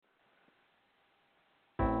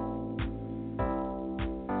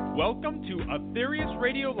Welcome to Aetherius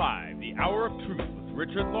Radio Live, the Hour of Truth with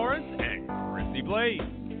Richard Lawrence and Chrissy Blaze.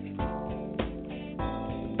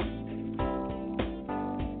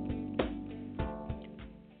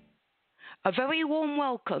 A very warm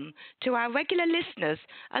welcome to our regular listeners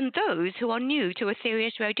and those who are new to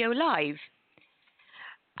Aetherius Radio Live.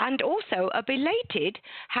 And also a belated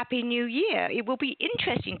Happy New Year. It will be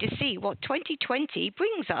interesting to see what 2020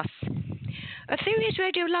 brings us. Aetherius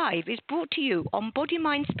Radio Live is brought to you on Body,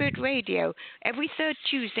 Mind, Spirit Radio every third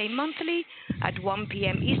Tuesday monthly at 1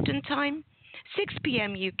 p.m. Eastern Time, 6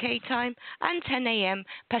 p.m. UK Time, and 10 a.m.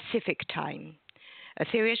 Pacific Time.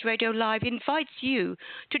 Aetherius Radio Live invites you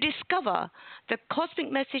to discover the cosmic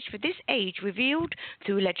message for this age revealed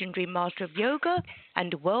through legendary master of yoga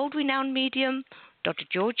and world-renowned medium Dr.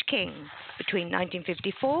 George King between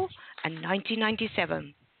 1954 and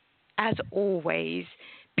 1997. As always,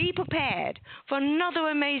 be prepared for another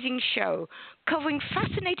amazing show covering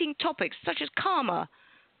fascinating topics such as karma,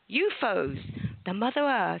 UFOs, the Mother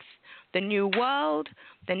Earth, the New World,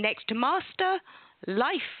 the Next Master,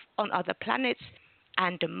 life on other planets,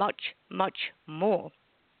 and much, much more.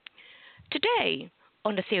 Today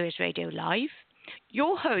on Aetherius Radio Live,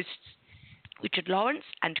 your hosts, Richard Lawrence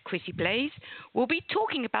and Chrissy Blaze, will be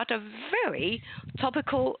talking about a very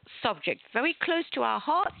topical subject, very close to our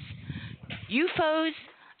hearts, UFOs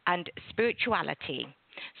and spirituality.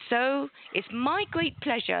 So it's my great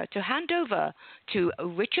pleasure to hand over to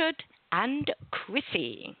Richard and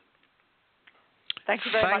Chrissy. Thank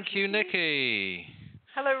you very much. Thank you, Nikki.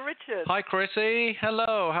 Hello, Richard. Hi, Chrissy.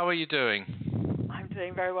 Hello. How are you doing? I'm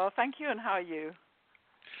doing very well, thank you. And how are you?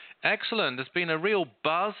 Excellent. There's been a real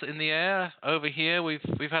buzz in the air over here. We've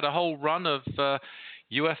had a whole run of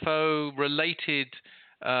UFO-related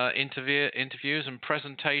interviews and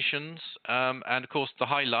presentations, and of course the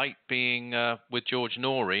highlight being with George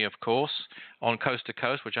Norrie, of course, on Coast to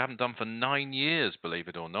Coast, which I haven't done for 9 years, believe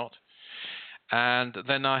it or not. And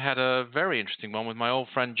then I had a very interesting one with my old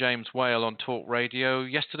friend James Whale on Talk Radio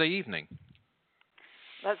yesterday evening.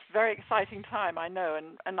 That's a very exciting time, I know.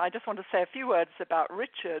 And I just want to say a few words about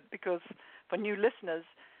Richard, because for new listeners,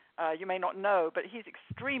 you may not know, but he's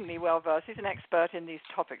extremely well-versed. He's an expert in these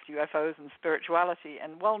topics, UFOs and spirituality,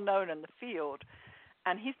 and well-known in the field.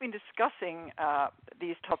 And he's been discussing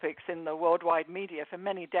these topics in the worldwide media for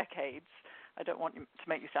many decades. I don't want to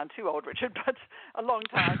make you sound too old, Richard, but a long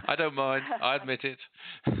time. I don't mind. I admit it.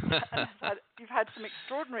 You've had some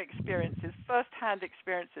extraordinary experiences, first-hand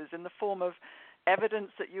experiences in the form of evidence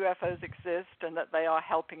that UFOs exist and that they are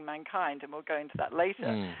helping mankind, and we'll go into that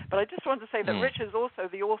later. But I just wanted to say that Richard is also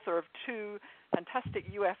the author of 2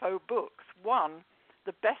 fantastic UFO books. One,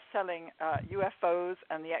 the best-selling UFOs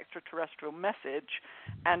and the Extraterrestrial Message,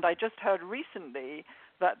 and I just heard recently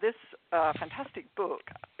that this fantastic book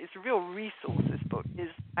is a real resource. This book is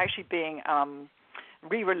actually being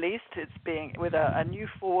re-released. It's being with a new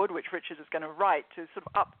foreword, which Richard is going to write to sort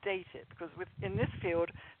of update it, because in this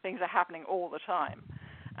field, things are happening all the time.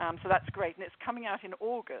 So that's great, and it's coming out in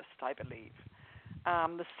August, I believe.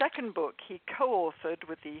 The second book he co-authored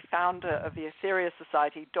with the founder of the Aetherius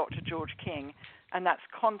Society, Dr. George King, and that's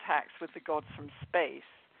Contacts with the Gods from Space.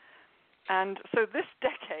 And so this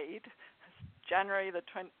decade, January the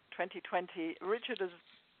 2020, Richard has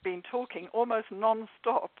been talking almost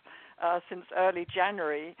non-stop since early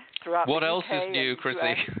January throughout what the UK. What else is new,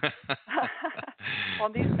 Chrissy?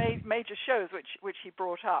 On these major shows which he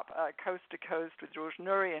brought up, Coast to Coast with George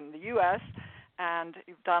Norrie in the US, and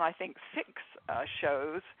you've done, I think, 6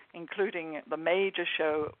 shows, including the major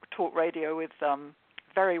show, Talk Radio, with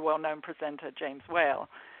very well-known presenter James Whale.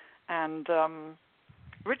 And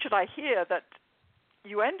Richard, I hear that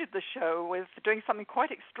you ended the show with doing something quite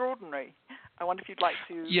extraordinary. I wonder if you'd like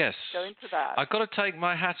to go into that. I've got to take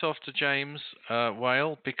my hat off to James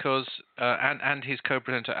Whale because and his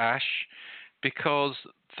co-presenter Ash, because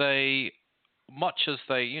they, much as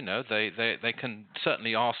they can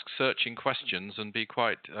certainly ask searching questions and be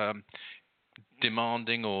quite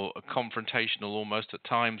demanding or confrontational almost at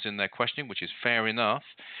times in their questioning, which is fair enough.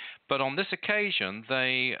 But on this occasion,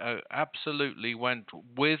 they absolutely went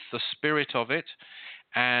with the spirit of it.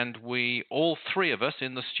 And we, all 3 of us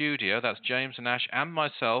in the studio, that's James and Ash and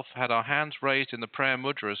myself, had our hands raised in the prayer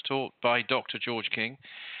mudra as taught by Dr. George King,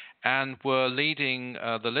 and were leading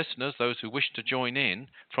the listeners, those who wished to join in,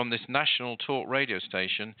 from this national talk radio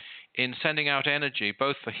station in sending out energy,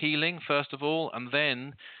 both for healing, first of all, and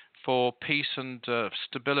then for peace and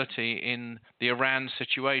stability in the Iran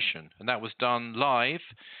situation. And that was done live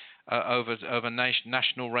over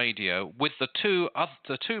national radio with the two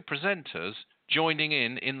presenters joining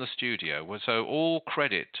in the studio. So all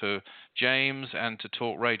credit to James and to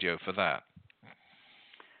Talk Radio for that.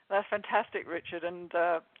 That's fantastic, Richard. And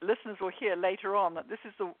listeners will hear later on that this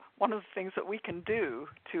is one of the things that we can do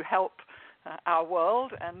to help our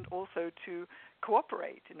world and also to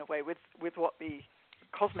cooperate in a way with what the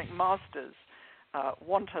cosmic masters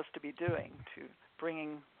want us to be doing, to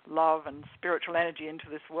bringing love and spiritual energy into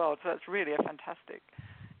this world. So that's really a fantastic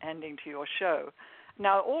ending to your show.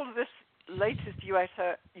 Now, all of this latest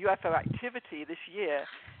UFO activity this year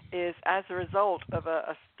is as a result of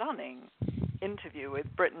a stunning interview with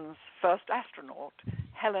Britain's first astronaut,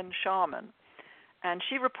 Helen Sharman. And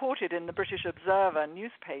she reported in the British Observer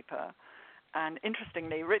newspaper. And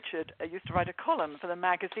interestingly, Richard used to write a column for the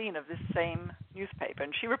magazine of this same newspaper.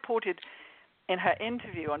 And she reported in her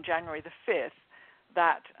interview on January the 5th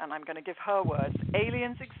that, and I'm going to give her words,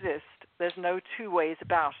 aliens exist, there's no two ways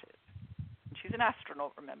about it. And she's an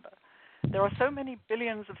astronaut, remember. There are so many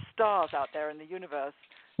billions of stars out there in the universe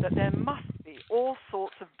that there must be all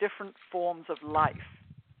sorts of different forms of life.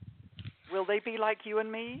 Will they be like you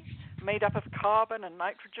and me, made up of carbon and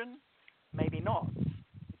nitrogen? Maybe not.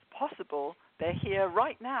 It's possible they're here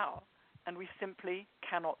right now, and we simply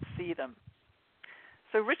cannot see them.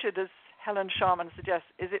 So, Richard, as Helen Sharman suggests,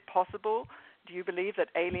 is it possible? Do you believe that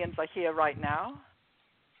aliens are here right now?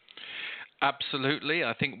 Absolutely.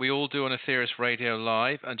 I think we all do on Aetherius Radio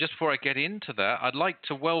Live. And just before I get into that, I'd like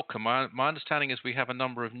to welcome, my understanding is we have a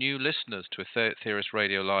number of new listeners to Aetherius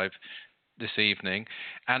Radio Live this evening.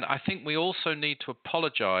 And I think we also need to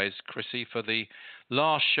apologize, Chrissy, for the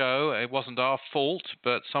last show. It wasn't our fault,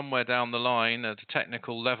 but somewhere down the line at a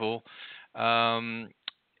technical level,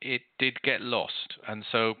 it did get lost. And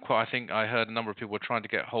so I think I heard a number of people were trying to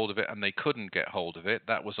get hold of it and they couldn't get hold of it.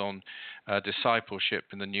 That was on discipleship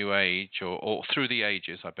in the New Age or through the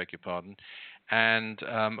ages, I beg your pardon. And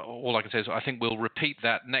all I can say is I think we'll repeat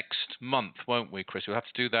that next month, won't we, Chris? We'll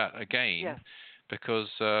have to do that again. Yes. Because,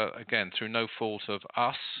 again, through no fault of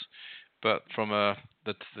us, but from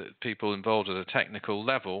the people involved at a technical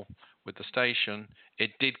level with the station, it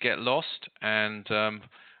did get lost. And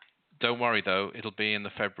don't worry, though, it'll be in the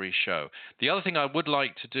February show. The other thing I would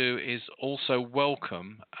like to do is also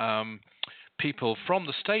welcome people from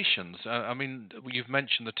the stations. I mean, you've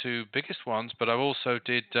mentioned the two biggest ones, but I also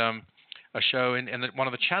did a show in one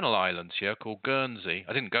of the Channel Islands here called Guernsey.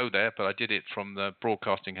 I didn't go there, but I did it from the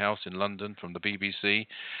Broadcasting House in London, from the BBC.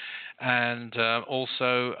 And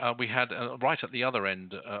also we had right at the other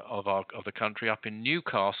end of the country, up in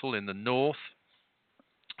Newcastle in the north,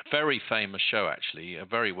 very famous show, actually, a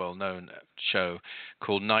very well-known show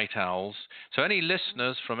called Night Owls. So any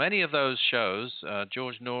listeners from any of those shows,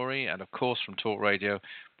 George Norrie, and of course from Talk Radio,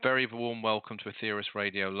 very warm welcome to Aetherius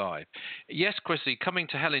Radio Live. Yes, Chrissy, coming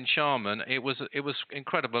to Helen Sharman, it was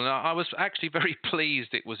incredible. And I was actually very pleased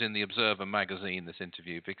it was in the Observer magazine, this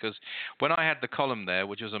interview, because when I had the column there,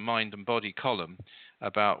 which was a mind and body column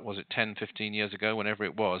about, was it 10, 15 years ago, whenever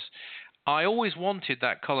it was, I always wanted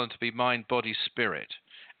that column to be mind, body, spirit.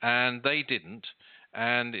 And they didn't,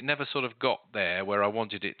 and it never sort of got there where I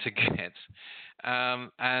wanted it to get.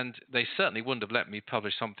 And they certainly wouldn't have let me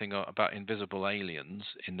publish something about invisible aliens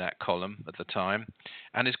in that column at the time.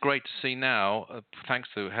 And it's great to see now, thanks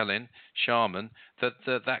to Helen Sharman,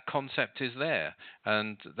 that concept is there.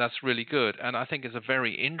 And that's really good. And I think it's a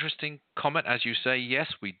very interesting comment. As you say, yes,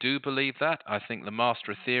 we do believe that. I think the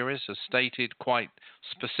Master Aetherius has stated quite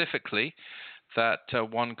specifically that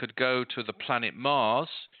one could go to the planet Mars,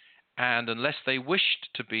 and unless they wished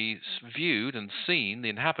to be viewed and seen, the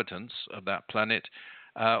inhabitants of that planet,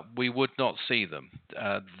 we would not see them.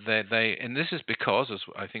 And this is because, as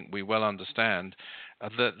I think we well understand,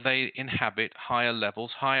 that they inhabit higher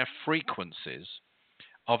levels, higher frequencies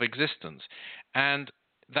of existence. And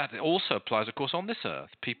that also applies, of course, on this earth.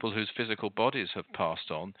 People whose physical bodies have passed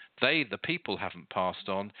on, the people haven't passed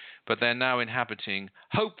on, but they're now inhabiting,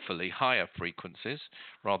 hopefully, higher frequencies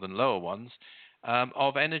rather than lower ones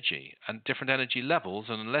of energy and different energy levels.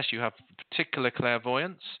 And unless you have particular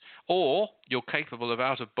clairvoyance or you're capable of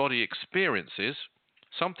out-of-body experiences,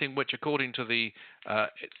 something which, according to the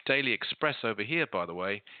Daily Express over here, by the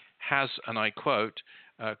way, has, and I quote,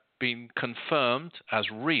 been confirmed as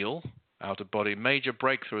real. Out-of-body, major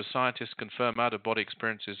breakthrough. Scientists confirm out-of-body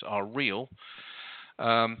experiences are real.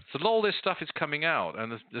 So all this stuff is coming out,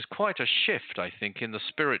 and there's quite a shift, I think, in the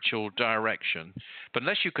spiritual direction. But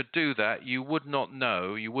unless you could do that, you would not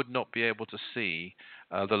know, you would not be able to see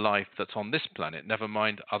the life that's on this planet, never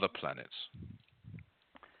mind other planets.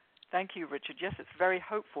 Thank you, Richard. Yes, it's very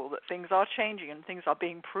hopeful that things are changing and things are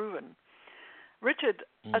being proven. Richard,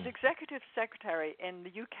 as Executive Secretary in the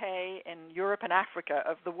UK, in Europe and Africa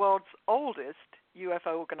of the world's oldest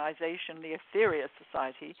UFO organization, the Aetherius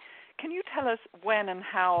Society, can you tell us when and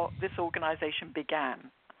how this organization began?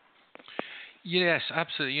 Yes,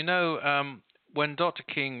 absolutely. When Dr.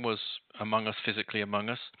 King was among us, physically among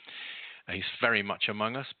us, he's very much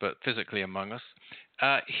among us, but physically among us,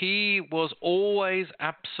 he was always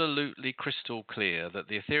absolutely crystal clear that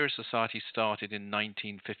the Aetherius Society started in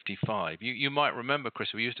 1955. You might remember,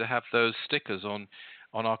 Chris, we used to have those stickers on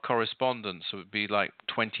our correspondence. It would be like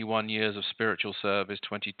 21 years of spiritual service,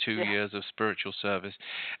 22 years of spiritual service,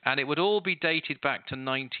 and it would all be dated back to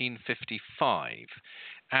 1955.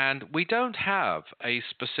 And we don't have a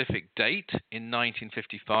specific date in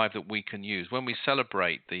 1955 that we can use. When we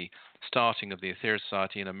celebrate the starting of the Aetherius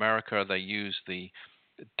Society in America, they use the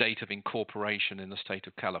date of incorporation in the state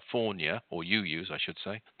of California, or you use, I should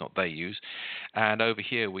say, not they use. And over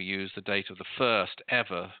here we use the date of the first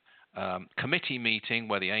ever committee meeting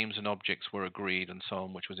where the aims and objects were agreed and so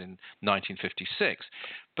on, which was in 1956.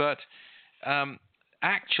 But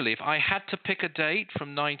actually, if I had to pick a date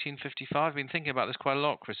from 1955, I've been thinking about this quite a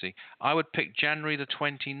lot, Chrissy, I would pick January the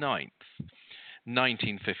 29th,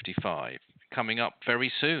 1955, coming up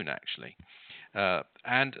very soon, actually.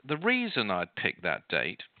 And the reason I'd pick that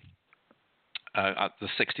date, the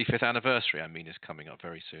 65th anniversary, is coming up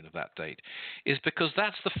very soon of that date, is because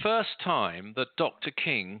that's the first time that Dr.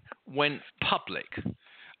 King went public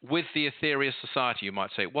with the Aetherius Society, you might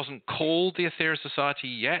say. It wasn't called the Aetherius Society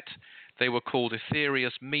yet. They were called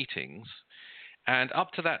Aetherius Meetings. And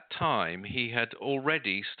up to that time, he had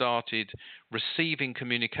already started receiving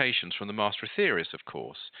communications from the Master Aetherius, of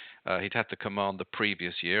course. He'd had the command the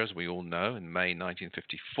previous year, as we all know, in May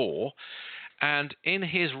 1954. And in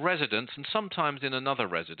his residence, and sometimes in another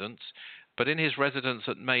residence, but in his residence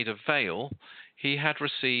at Maida Vale, he had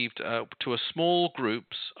received to a small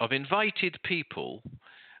groups of invited people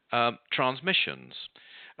transmissions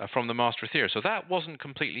from the Master Aetherius. So that wasn't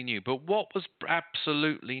completely new. But what was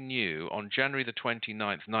absolutely new on January the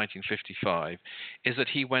 29th, 1955, is that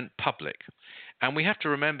he went public. And we have to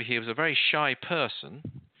remember he was a very shy person.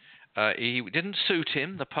 He didn't suit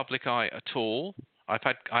him, the public eye, at all. I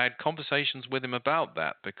had conversations with him about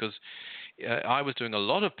that because I was doing a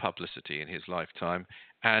lot of publicity in his lifetime,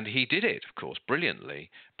 and he did it, of course, brilliantly,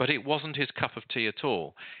 but it wasn't his cup of tea at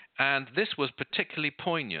all. And this was particularly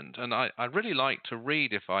poignant, and I'd really like to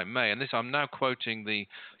read, if I may, and this I'm now quoting The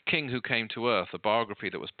King Who Came to Earth, a biography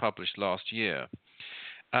that was published last year,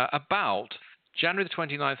 about January the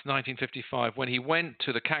 29th, 1955, when he went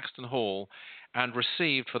to the Caxton Hall and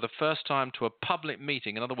received for the first time to a public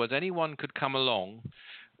meeting. In other words, anyone could come along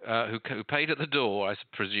who paid at the door, I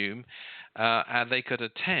presume, and they could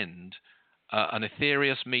attend an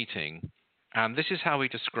Aetherius meeting. And this is how he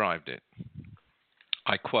described it.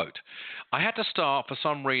 I quote, "I had to start, for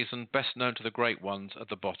some reason best known to the great ones, at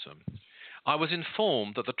the bottom. I was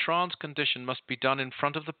informed that the trance condition must be done in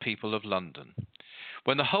front of the people of London.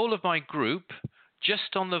 When the whole of my group,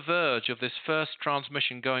 just on the verge of this first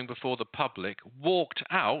transmission going before the public, walked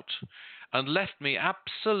out and left me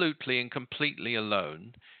absolutely and completely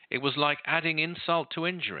alone, it was like adding insult to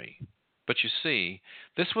injury. But you see,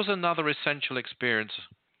 this was another essential experience.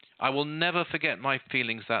 I will never forget my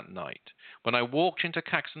feelings that night, when I walked into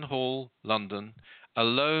Caxton Hall, London, a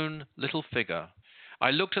lone little figure.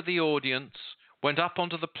 I looked at the audience, went up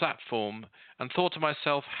onto the platform, and thought to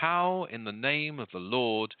myself, how, in the name of the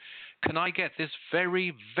Lord, can I get this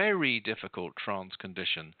very, very difficult trance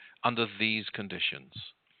condition under these conditions?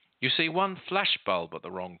 You see, one flashbulb at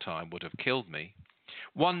the wrong time would have killed me.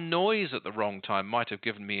 One noise at the wrong time might have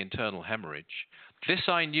given me internal hemorrhage. This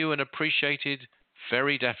I knew and appreciated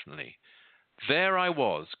very definitely. There I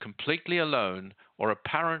was, completely alone, or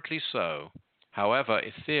apparently so. However,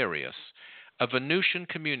 Aetherius, a Venusian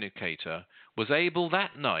communicator, was able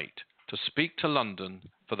that night to speak to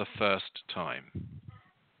London for the first time."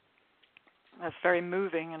 That's very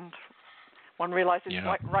moving, and one realizes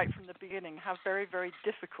right from the beginning how very, very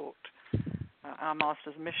difficult our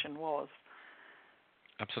Master's mission was.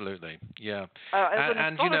 Absolutely, yeah. As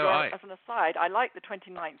an aside, I like the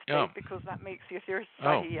 29th date because that makes the Aetherius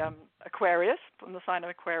Society Aquarius, from the sign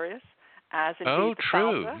of Aquarius, as indeed the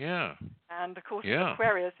founder. Yeah. And of course,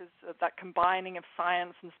 Aquarius is that combining of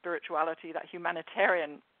science and spirituality, that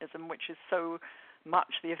humanitarianism, which is so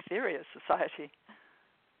much the Aetherius Society.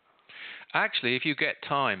 Actually, if you get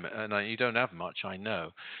time, and you don't have much, I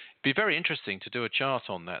know, it'd be very interesting to do a chart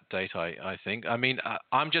on that date, I think. I mean,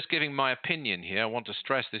 I'm just giving my opinion here. I want to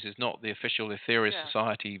stress this is not the official Aetherius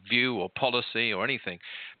Society view or policy or anything.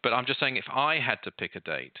 But I'm just saying if I had to pick a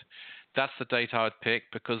date, that's the date I would pick,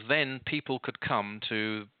 because then people could come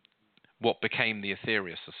to what became the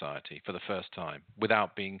Aetherius Society for the first time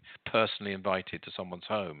without being personally invited to someone's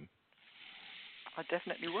home. I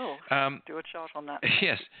definitely will do a chart on that.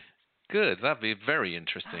 Yes. Good. That'd be very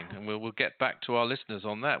interesting, and we'll get back to our listeners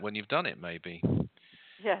on that when you've done it, maybe.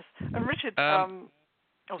 Yes. And Richard,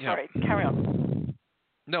 sorry, yeah. carry on.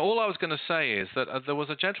 No, all I was going to say is that there was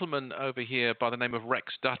a gentleman over here by the name of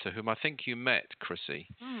Rex Dutter, whom I think you met, Chrissy.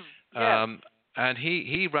 Yes. And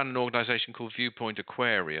he ran an organization called Viewpoint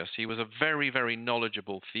Aquarius. He was a very, very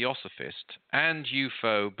knowledgeable theosophist and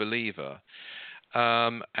UFO believer.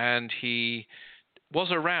 And he was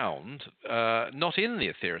around, not in the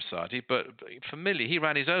Aetherius Society, but familiar. He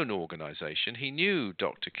ran his own organization. He knew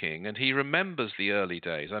Dr. King, and he remembers the early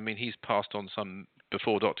days. I mean, he's passed on some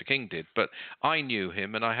before Dr. King did, but I knew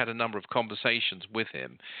him, and I had a number of conversations with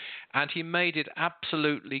him. And he made it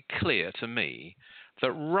absolutely clear to me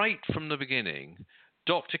that right from the beginning,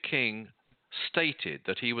 Dr. King stated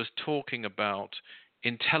that he was talking about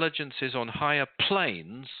intelligences on higher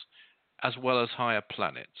planes as well as higher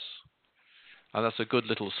planets. And that's a good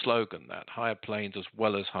little slogan, that. Higher planes as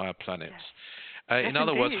well as higher planets. Yes. In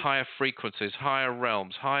other words, higher frequencies, higher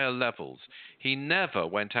realms, higher levels. He never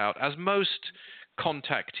went out, as most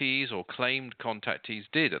contactees or claimed contactees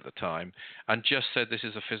did at the time, and just said this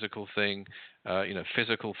is a physical thing,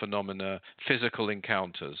 physical phenomena, physical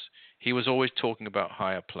encounters. He was always talking about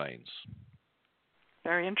higher planes.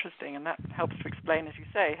 Very interesting, and that helps to explain, as you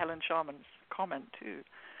say, Helen Sharman's comment too.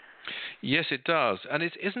 Yes, it does. And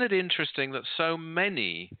isn't it interesting that so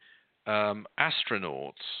many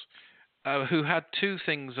astronauts who had two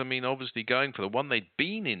things, obviously going for them. One, they'd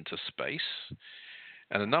been into space,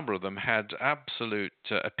 and a number of them had absolute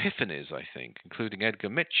epiphanies, I think, including Edgar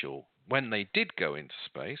Mitchell, when they did go into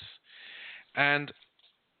space. And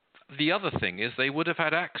the other thing is they would have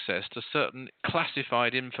had access to certain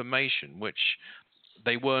classified information, which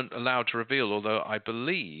they weren't allowed to reveal, although I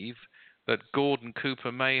believe that Gordon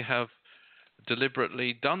Cooper may have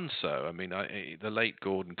deliberately done so. The late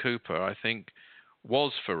Gordon Cooper, I think,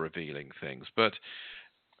 was for revealing things. But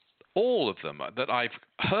all of them that I've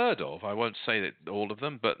heard of, I won't say that all of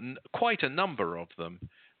them, but quite a number of them,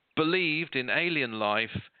 believed in alien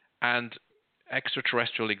life and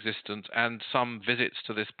extraterrestrial existence and some visits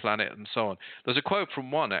to this planet and so on. There's a quote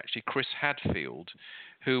from one, actually, Chris Hadfield,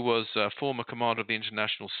 who was a former commander of the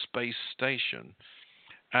International Space Station.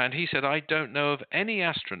 And he said, I don't know of any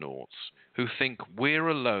astronauts who think we're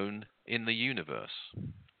alone in the universe.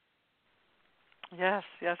 Yes,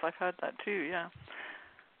 I've heard that too, yeah.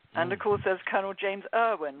 And of course there's Colonel James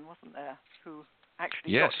Irwin, wasn't there, who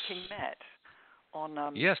actually Dr. King met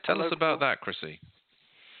on... yes, tell us about that, Chrissy.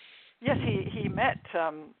 Yes, he met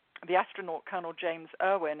the astronaut Colonel James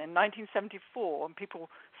Irwin in 1974, and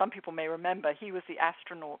some people may remember he was the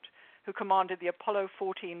astronaut who commanded the Apollo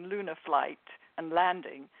 14 lunar flight and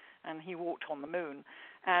landing, and he walked on the moon.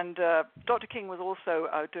 And Dr. King was also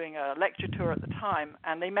doing a lecture tour at the time,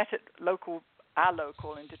 and they met at our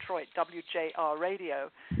local in Detroit, WJR Radio,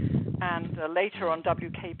 and later on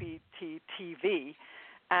WKBT TV.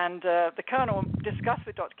 And the Colonel discussed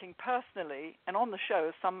with Dr. King personally, and on the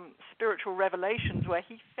show, some spiritual revelations where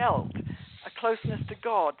he felt a closeness to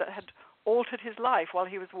God that had altered his life while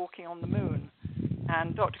he was walking on the moon.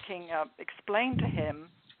 And Dr. King explained to him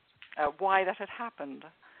why that had happened.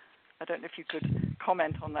 I don't know if you could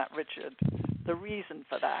comment on that, Richard, the reason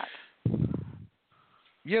for that.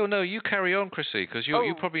 Yeah, no, you carry on, Chrissy, because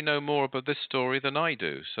you probably know more about this story than I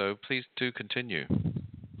do, so please do continue.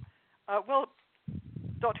 Well,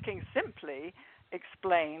 Dr. King simply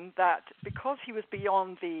explained that because he was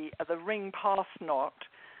beyond the ring pass knot,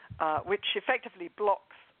 which effectively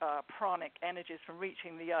blocks pranic energies from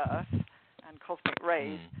reaching the Earth and cosmic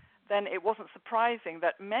rays, then it wasn't surprising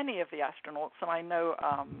that many of the astronauts, and I know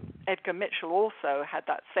Edgar Mitchell also had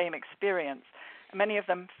that same experience, many of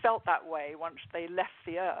them felt that way once they left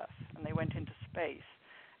the Earth and they went into space.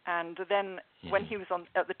 And then when he was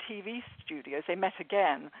at the TV studios, they met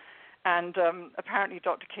again. And apparently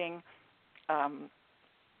Dr. King,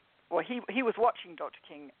 he was watching Dr.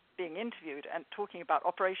 King being interviewed and talking about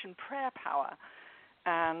Operation Prayer Power.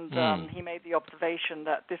 And he made the observation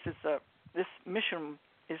that this mission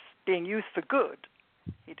is being used for good.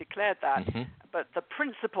 He declared that. But the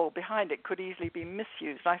principle behind it could easily be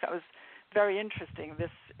misused. I thought it was very interesting. This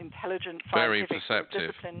intelligent, scientific,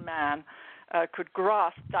 disciplined man could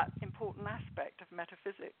grasp that important aspect of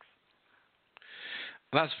metaphysics.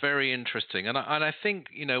 That's very interesting, and I think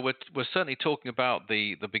we're certainly talking about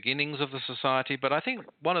the beginnings of the society, but I think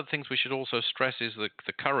one of the things we should also stress is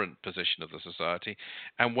the current position of the society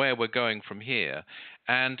and where we're going from here,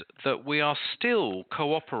 and that we are still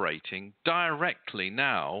cooperating directly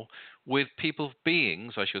now with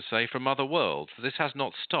beings, I should say, from other worlds. This has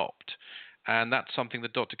not stopped. And that's something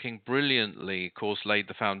that Dr. King brilliantly, of course, laid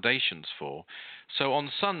the foundations for. So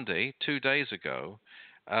on Sunday, 2 days ago,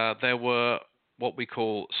 there were what we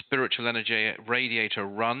call spiritual energy radiator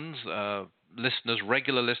runs.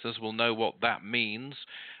 Regular listeners will know what that means.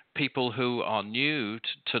 People who are new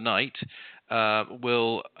tonight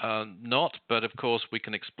will not, but of course we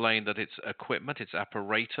can explain that it's equipment, it's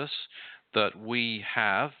apparatus that we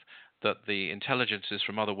have, that the intelligences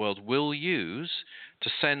from other worlds will use to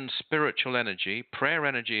send spiritual energy, prayer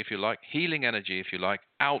energy if you like, healing energy if you like,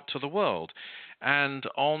 out to the world. And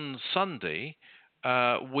on Sunday,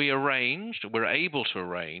 we're able to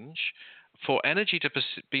arrange for energy to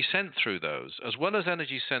be sent through those. As well as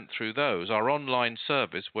energy sent through those, our online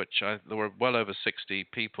service, which there were well over 60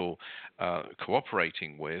 people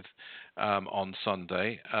cooperating with on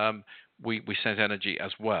Sunday, we sent energy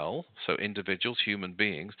as well, so individuals, human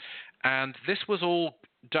beings. And this was all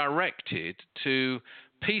directed to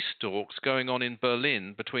peace talks going on in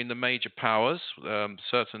Berlin between the major powers.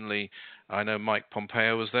 Certainly, I know Mike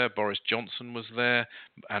Pompeo was there, Boris Johnson was there,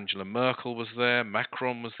 Angela Merkel was there,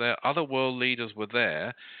 Macron was there, other world leaders were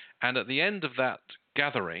there. And at the end of that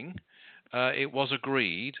gathering, it was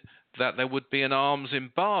agreed that there would be an arms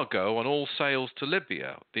embargo on all sales to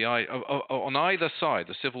Libya, on either side,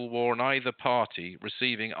 the civil war, on either party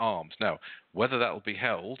receiving arms. Now, whether that will be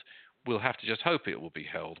held, we'll have to just hope it will be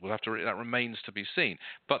held. That remains to be seen.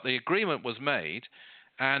 But the agreement was made,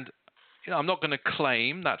 and I'm not going to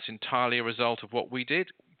claim that's entirely a result of what we did.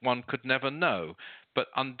 One could never know. But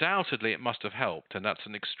undoubtedly it must have helped, and that's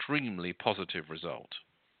an extremely positive result.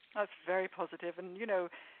 That's very positive. And,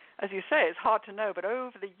 as you say, it's hard to know, but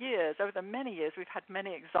over the many years, we've had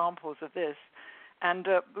many examples of this. And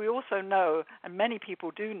we also know, and many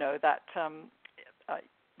people do know, that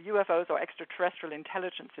UFOs or extraterrestrial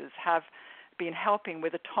intelligences have been helping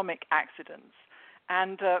with atomic accidents.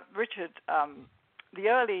 And Richard, the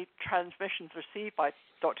early transmissions received by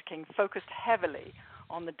Dr. King focused heavily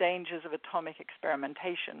on the dangers of atomic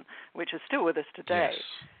experimentation, which is still with us today. Yes.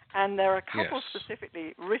 And there are a couple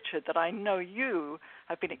specifically, Richard, that I know you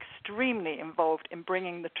have been extremely involved in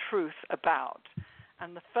bringing the truth about.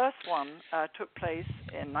 And the first one took place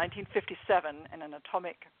in 1957 in an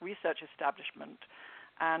atomic research establishment,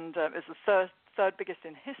 and it was the third biggest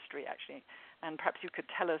in history, actually. And perhaps you could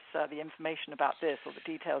tell us the information about this or the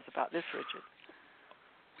details about this, Richard.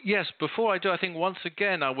 Yes, before I do, I think once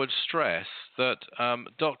again I would stress that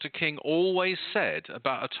Dr. King always said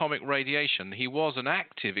about atomic radiation, he was an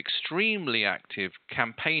active, extremely active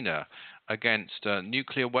campaigner against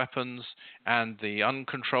nuclear weapons and the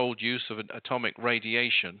uncontrolled use of atomic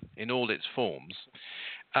radiation in all its forms.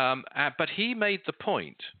 But he made the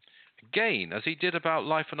point, again, as he did about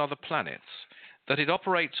life on other planets, that it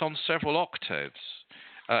operates on several octaves,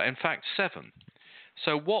 in fact 7.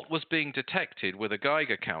 So what was being detected with a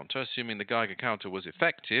Geiger counter, assuming the Geiger counter was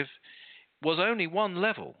effective, was only one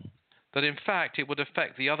level. That in fact it would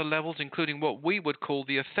affect the other levels, including what we would call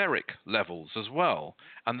the etheric levels as well.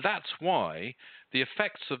 And that's why the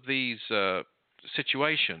effects of these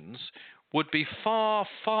situations would be far,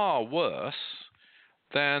 far worse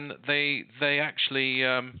than they actually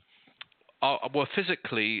were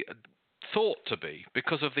physically thought to be,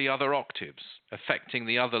 because of the other octaves affecting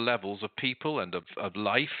the other levels of people and of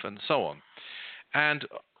life and so on. And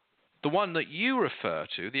the one that you refer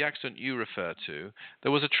to, the accident you refer to,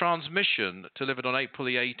 there was a transmission delivered on April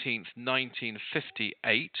the 18th,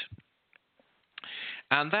 1958.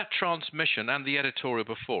 And that transmission and the editorial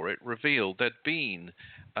before it revealed there'd been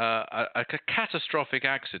a catastrophic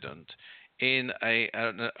accident in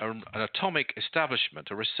an atomic establishment,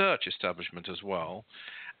 a research establishment as well.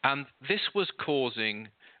 And this would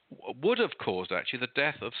have caused actually the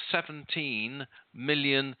death of 17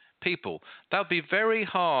 million people. That would be very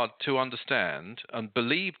hard to understand and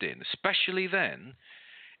believed in, especially then,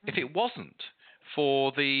 if it wasn't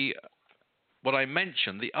for what I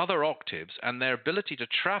mentioned, the other octaves and their ability to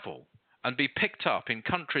travel and be picked up in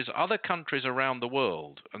other countries around the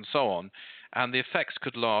world and so on, and the effects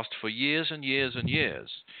could last for years and years and years.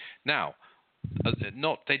 Now,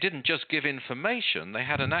 they didn't just give information, they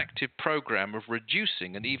had an active program of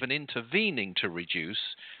reducing and even intervening to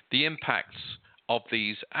reduce the impacts of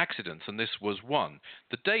these accidents, and this was one.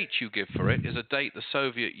 The date you give for it is a date the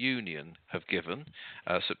Soviet Union have given,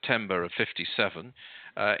 September of 57.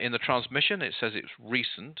 In the transmission it says it's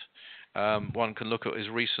recent. One can look at it as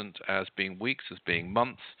recent as being weeks, as being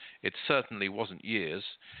months. It certainly wasn't years.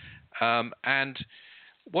 And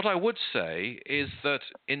what I would say is that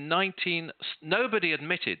nobody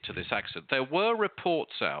admitted to this accident. There were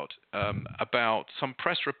reports out about some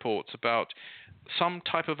press reports about some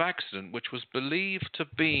type of accident which was believed to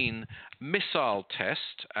have been missile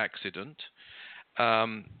test accident,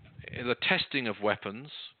 the testing of weapons.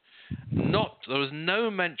 There was no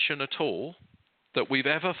mention at all that we've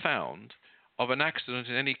ever found of an accident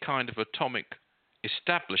in any kind of atomic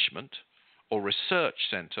establishment or research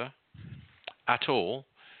center at all.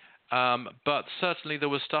 But certainly there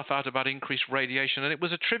was stuff out about increased radiation, and it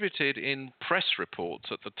was attributed in press reports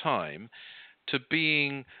at the time to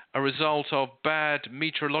being a result of bad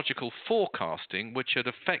meteorological forecasting which had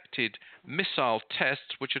affected missile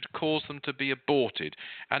tests which had caused them to be aborted.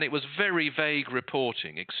 And it was very vague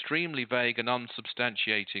reporting, extremely vague and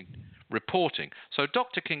unsubstantiated reporting. So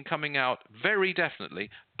Dr. King coming out very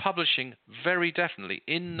definitely, publishing very definitely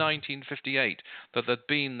in 1958 that there'd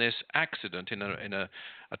been this accident in a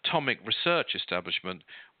atomic research establishment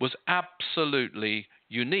was absolutely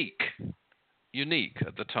unique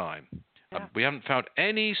at the time. Yeah. We haven't found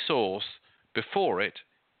any source before it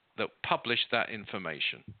that published that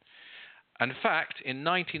information. In fact, in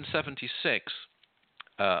 1976,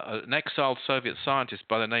 an exiled Soviet scientist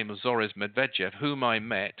by the name of Zoris Medvedev, whom I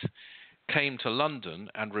met, came to London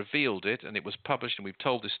and revealed it, and it was published, and we've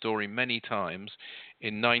told this story many times,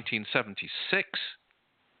 in 1976.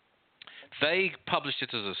 They published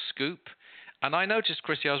it as a scoop. And I noticed,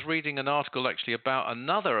 Christy, I was reading an article actually about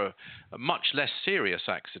another, a much less serious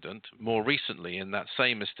accident more recently in that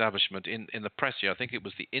same establishment in the press here. I think it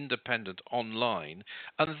was the Independent Online.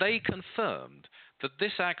 And they confirmed that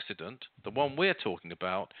this accident, the one we're talking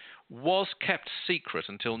about, was kept secret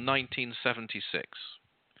until 1976.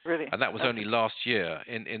 Really? And that was only last year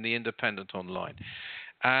in the Independent Online.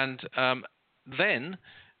 And then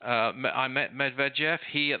I met Medvedev.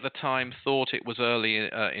 He, at the time, thought it was early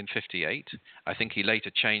in 58. I think he later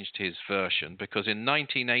changed his version because in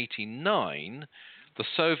 1989, the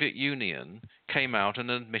Soviet Union came out and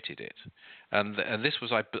admitted it. And this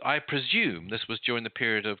was, I presume, this was during the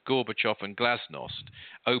period of Gorbachev and Glasnost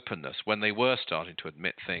openness, when they were starting to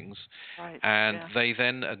admit things. Right. And yeah. they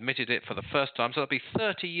then admitted it for the first time. So that'll be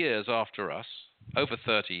 30 years after us, over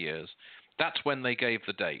 30 years. That's when they gave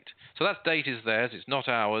the date. So that date is theirs. It's not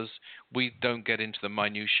ours. We don't get into the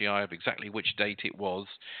minutiae of exactly which date it was.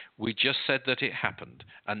 We just said that it happened,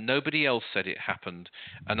 and nobody else said it happened.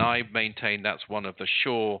 And I maintain that's one of the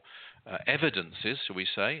sure evidences, shall we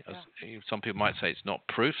say. As some people might say it's not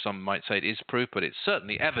proof. Some might say it is proof, but it's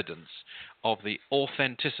certainly evidence of the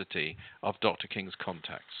authenticity of Dr. King's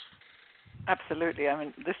contacts. Absolutely. I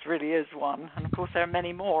mean, this really is one. And, of course, there are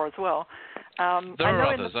many more as well. There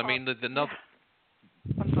are others. I mean, I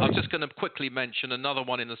was just going to quickly mention another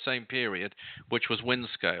one in the same period, which was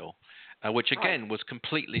Windscale, which again was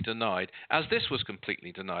completely denied, as this was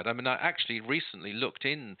completely denied. I mean, I actually recently looked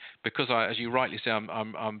in, because as you rightly say,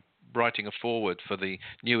 I'm writing a foreword for the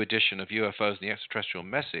new edition of UFOs and the Extraterrestrial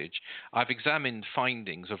Message. I've examined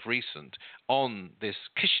findings of recent on this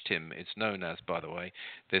Kishtim, it's known as, by the way,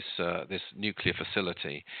 this nuclear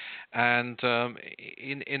facility, and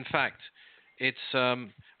in fact, it's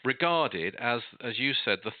regarded as you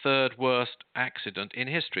said, the third worst accident in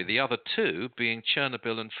history, the other two being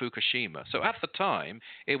Chernobyl and Fukushima. So at the time,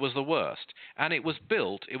 it was the worst. And it was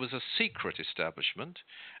built, it was a secret establishment.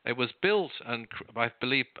 It was built, and I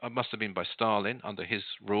believe it must have been by Stalin under his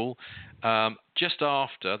rule, just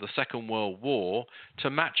after the Second World War, to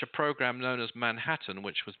match a program known as Manhattan,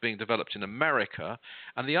 which was being developed in America.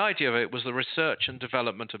 And the idea of it was the research and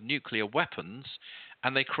development of nuclear weapons.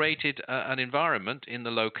 And they created an environment in the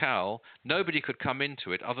locale. Nobody could come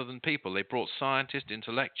into it other than people. They brought scientists,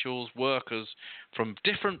 intellectuals, workers from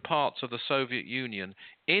different parts of the Soviet Union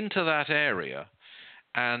into that area,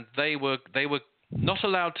 and they were not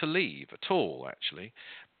allowed to leave at all, actually,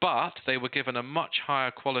 but they were given a much higher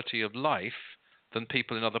quality of life than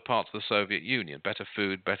people in other parts of the Soviet Union. Better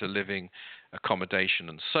food, better living, accommodation,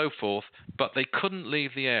 and so forth, but they couldn't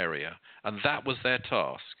leave the area, and that was their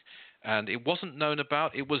task. And it wasn't known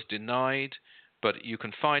about, it was denied, but you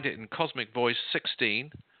can find it in Cosmic Voice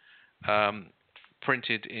 16,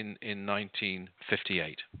 printed in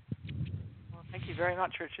 1958. Well, thank you very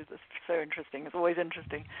much, Richard. That's so interesting. It's always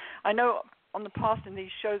interesting. I know on the past in these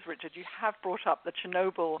shows, Richard, you have brought up the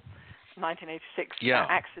Chernobyl 1986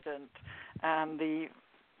 accident and the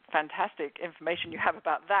fantastic information you have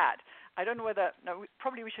about that. I don't know whether,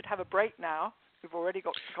 probably we should have a break now. We've already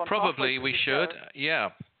gone Probably we should, show.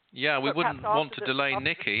 Yeah, we wouldn't want to delay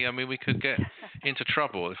Nikki. I mean, we could get into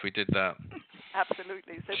trouble if we did that.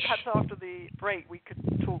 Absolutely. So perhaps after the break, we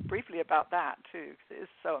could talk briefly about that too, because it is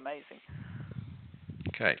so amazing.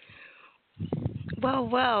 Okay.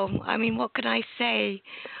 Well, I mean, what can I say?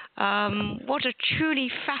 What a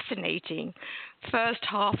truly fascinating first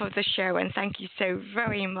half of the show, and thank you so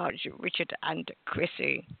very much, Richard and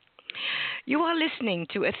Chrissy. You are listening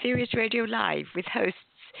to Aetherius Radio Live with hosts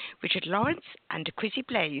Richard Lawrence and Chrissy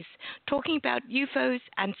Blaze, talking about UFOs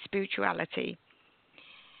and spirituality.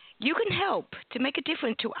 You can help to make a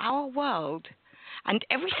difference to our world. And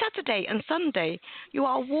every Saturday and Sunday, you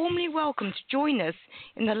are warmly welcome to join us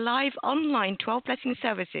in the live online 12 Blessing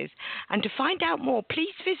services. And to find out more,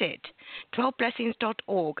 please visit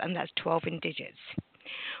 12blessings.org, and that's 12 in digits.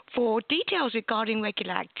 For details regarding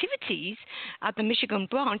regular activities at the Michigan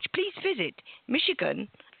branch, please visit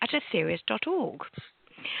michigan@aetherius.org.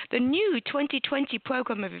 The new 2020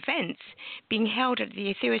 program of events being held at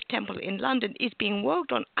the Aetherius Temple in London is being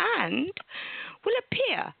worked on and will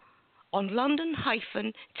appear on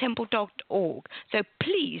london-temple.org. So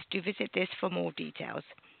please do visit this for more details.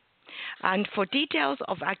 And for details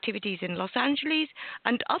of activities in Los Angeles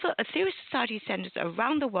and other Aetherius Society centers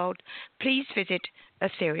around the world, please visit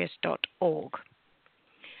aetherius.org.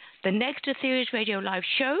 The next Aetherius Radio Live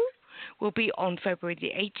show will be on February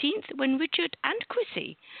the 18th, when Richard and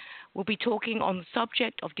Chrissy will be talking on the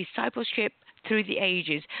subject of discipleship through the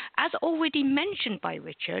ages. As already mentioned by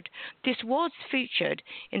Richard, this was featured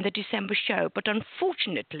in the December show, but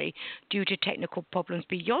unfortunately, due to technical problems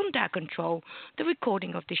beyond our control, the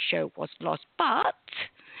recording of this show was lost. But,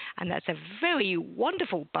 and that's a very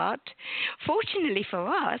wonderful but, fortunately for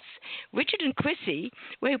us, Richard and Chrissy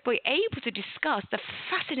were able to discuss the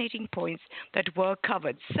fascinating points that were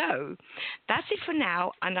covered. So, that's it for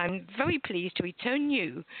now, and I'm very pleased to return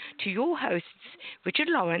you to your hosts, Richard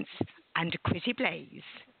Lawrence and Chrissy Blaze.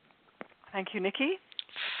 Thank you, Nikki.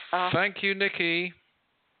 Thank you, Nikki.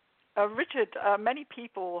 Richard, many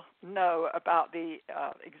people know about the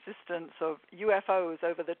existence of UFOs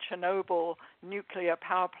over the Chernobyl nuclear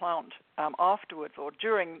power plant afterwards or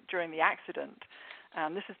during the accident.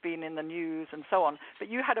 And this has been in the news and so on. But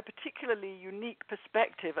you had a particularly unique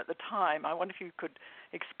perspective at the time. I wonder if you could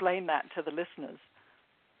explain that to the listeners.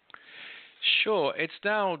 Sure. It's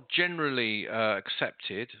now generally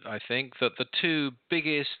accepted, I think, that the two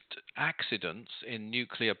biggest accidents in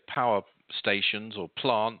nuclear power stations or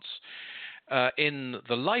plants in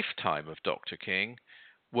the lifetime of Dr. King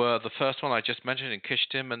were the first one I just mentioned in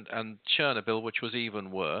Kishtim and Chernobyl, which was even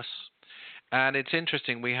worse. And it's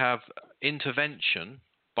interesting, we have intervention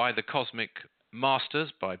by the cosmic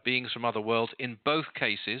masters, by beings from other worlds in both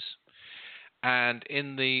cases. And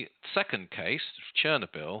in the second case,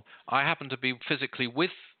 Chernobyl, I happened to be physically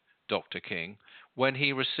with Dr. King when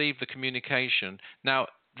he received the communication. Now,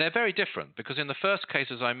 they're very different because in the first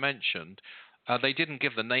case, as I mentioned, they didn't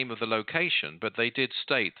give the name of the location, but they did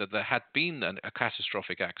state that there had been a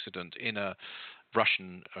catastrophic accident in a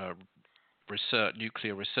Russian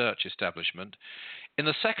nuclear research establishment. In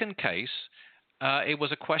the second case, it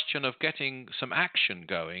was a question of getting some action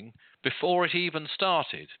going before it even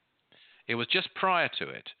started. It was just prior to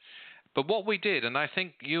it. But what we did, and I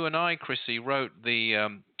think you and I, Chrissy, wrote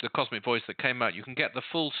the Cosmic Voice that came out. You can get the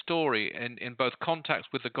full story in both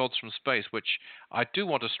Contacts with the Gods from Space, which I do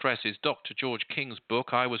want to stress is Dr. George King's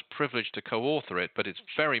book. I was privileged to co-author it, but it's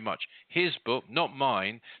very much his book, not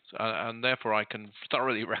mine, and therefore I can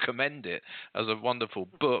thoroughly recommend it as a wonderful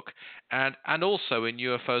book, and also in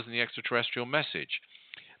UFOs and the Extraterrestrial Message.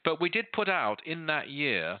 But we did put out in that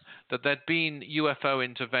year that there'd been UFO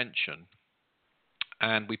intervention,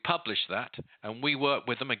 and we published that, and we worked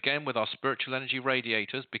with them, again, with our spiritual energy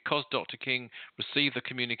radiators, because Dr. King received the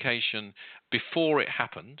communication before it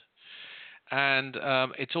happened. And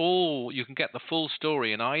it's all, you can get the full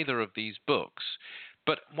story in either of these books.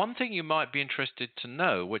 But one thing you might be interested to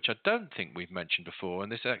know, which I don't think we've mentioned before,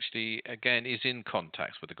 and this actually, again, is in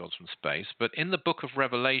Contacts with the Gods from Space, but in the book of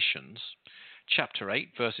Revelations, Chapter 8,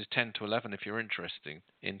 verses 10 to 11, if you're interested,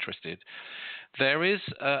 there is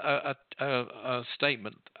a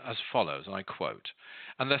statement as follows, and I quote,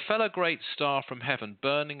 "And there fell a great star from heaven,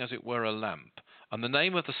 burning as it were a lamp, and the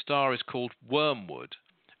name of the star is called Wormwood.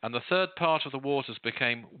 And the third part of the waters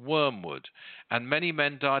became wormwood, and many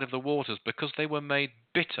men died of the waters because they were made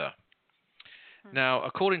bitter." Now,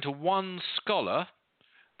 according to one scholar,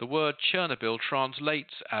 the word Chernobyl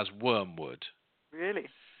translates as wormwood. Really?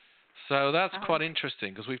 So that's quite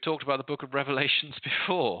interesting, because we've talked about the Book of Revelations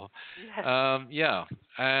before. Yes.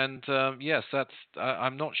 Yes, that's.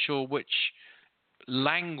 I'm not sure which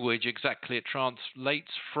language exactly it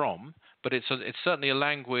translates from, but it's certainly a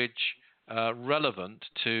language relevant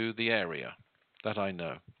to the area that I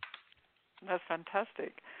know. That's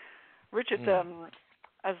fantastic, Richard.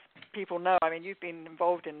 As people know, I mean, you've been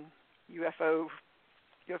involved in UFOs,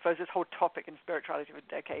 this whole topic in spirituality for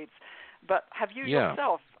decades. But have you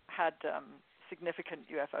yourself had significant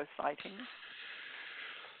UFO sightings?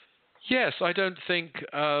 Yes, I don't think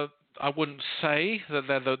I wouldn't say that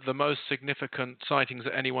they're the most significant sightings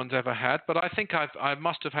that anyone's ever had, but I think I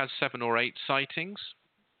must have had 7 or 8 sightings.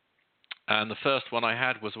 And the first one I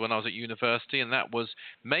had was when I was at university, and that was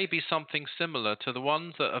maybe something similar to the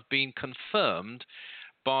ones that have been confirmed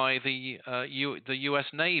by the U.S.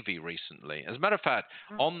 Navy recently. As a matter of fact,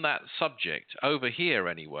 on that subject, over here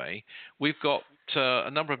anyway, we've got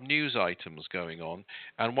a number of news items going on,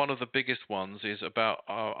 and one of the biggest ones is about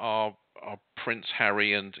our Prince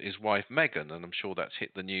Harry and his wife Meghan, and I'm sure that's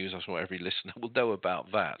hit the news. I'm sure every listener will know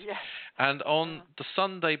about that. Yes. And on the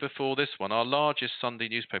Sunday before this one, our largest Sunday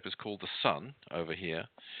newspaper is called The Sun over here.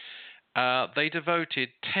 They devoted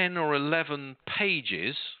 10 or 11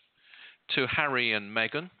 pages to Harry and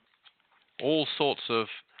Meghan, all sorts of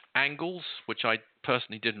angles, which I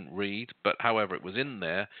personally didn't read, but however it was in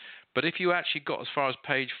there. But if you actually got as far as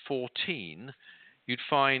page 14, you'd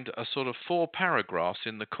find a sort of 4 paragraphs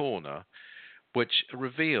in the corner which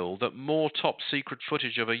reveal that more top secret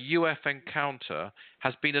footage of a UFO encounter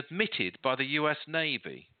has been admitted by the US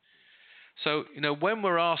Navy. So, when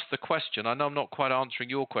we're asked the question, I know I'm not quite answering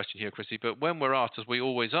your question here, Chrissy, but when we're asked, as we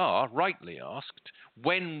always are, rightly asked,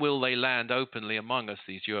 when will they land openly among us,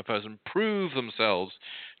 these UFOs, and prove themselves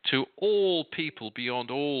to all people beyond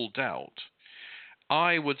all doubt?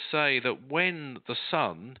 I would say that when the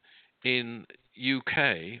Sun in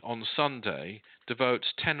UK on Sunday devotes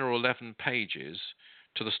 10 or 11 pages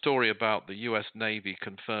to the story about the US Navy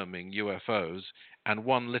confirming UFOs and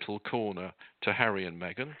one little corner to Harry and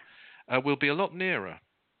Meghan, we'll be a lot nearer.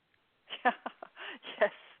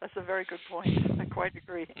 Yes, that's a very good point. I quite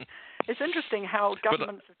agree. It's interesting how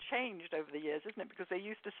governments have changed over the years, isn't it? Because they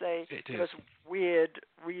used to say there was weird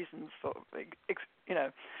reasons for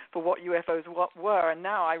what UFOs were, and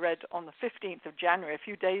now I read on the 15th of January, a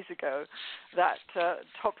few days ago, that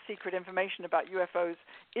top secret information about UFOs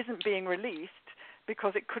isn't being released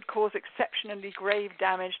because it could cause exceptionally grave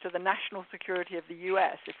damage to the national security of the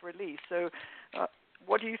U.S. if released. So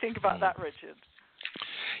what do you think about that, Richard?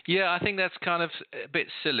 Yeah, I think that's kind of a bit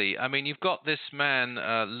silly. I mean, you've got this man,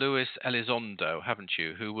 Luis Elizondo, haven't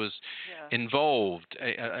you, who was involved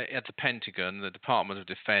at the Pentagon, the Department of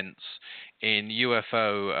Defense, in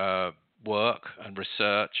UFO work and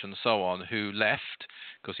research and so on, who left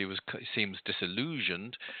because he seems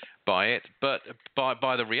disillusioned by it, but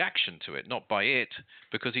by the reaction to it, not by it,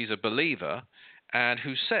 because he's a believer, and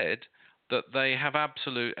who said that they have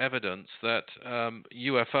absolute evidence that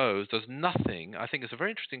UFOs, there's nothing, I think it's a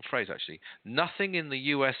very interesting phrase actually, nothing in the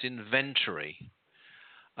US inventory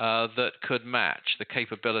that could match the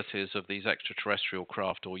capabilities of these extraterrestrial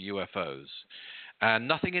craft or UFOs, and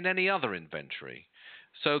nothing in any other inventory.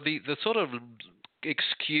 So the sort of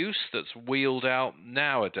excuse that's wheeled out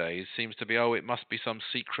nowadays seems to be, it must be some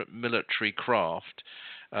secret military craft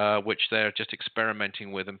which they're just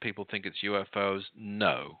experimenting with and people think it's UFOs.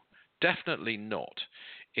 No. Definitely not.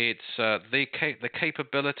 It's the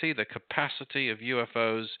capability, the capacity of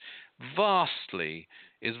UFOs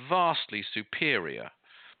is vastly superior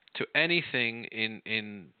to anything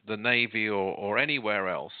in the Navy or anywhere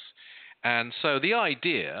else. And so the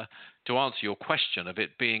idea, to answer your question of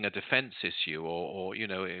it being a defense issue or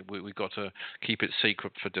we've got to keep it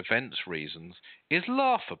secret for defense reasons, is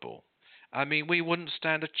laughable. I mean, we wouldn't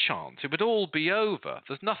stand a chance. It would all be over.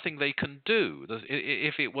 There's nothing they can do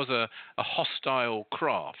if it was a hostile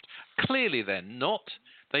craft. Clearly they're not.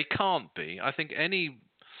 They can't be. I think any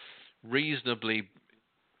reasonable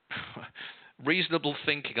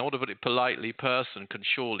thinking, I want to put it politely, person can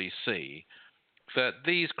surely see that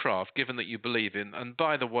these craft, given that you believe in, and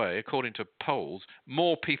by the way, according to polls,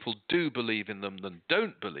 more people do believe in them than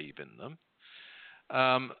don't believe in them,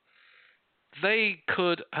 they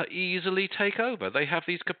could easily take over. They have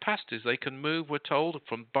these capacities. They can move, we're told,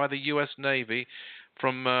 by the US Navy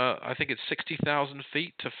from, I think it's 60,000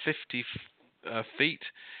 feet to 50 feet.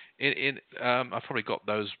 I've probably got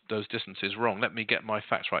those distances wrong. Let me get my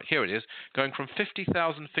facts right. Here it is. Going from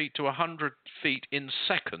 50,000 feet to 100 feet in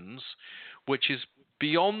seconds, which is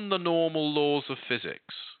beyond the normal laws of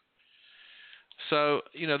physics. So,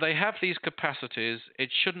 they have these capacities. It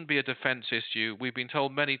shouldn't be a defense issue. We've been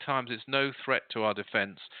told many times it's no threat to our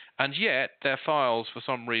defense. And yet their files, for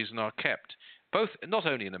some reason, are kept, both not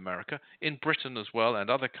only in America, in Britain as well, and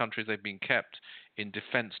other countries, they've been kept in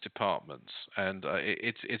defense departments. And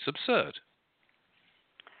it's absurd.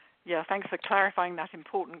 Yeah, thanks for clarifying that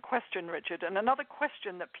important question, Richard. And another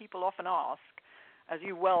question that people often ask, as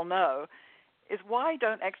you well know, is why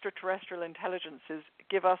don't extraterrestrial intelligences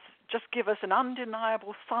give us an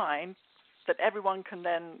undeniable sign that everyone can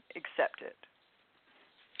then accept it?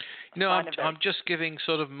 I'm just giving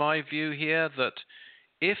sort of my view here that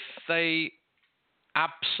if they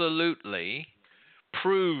absolutely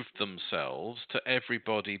proved themselves to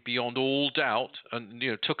everybody beyond all doubt, and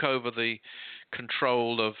took over the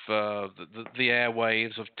control of the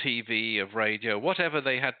airwaves of TV, of radio, whatever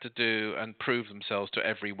they had to do, and prove themselves to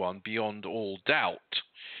everyone beyond all doubt,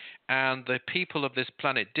 and the people of this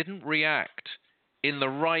planet didn't react in the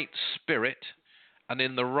right spirit and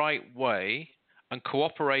in the right way and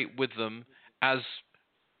cooperate with them as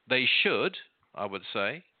they should, I would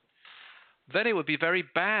say, then it would be very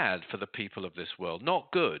bad for the people of this world,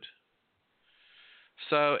 not good.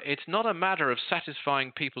 So it's not a matter of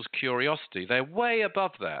satisfying people's curiosity. They're way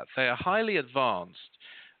above that. They are highly advanced.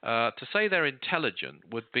 To say they're intelligent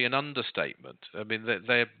would be an understatement. I mean,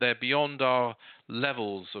 they're beyond our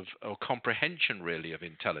levels of comprehension, really, of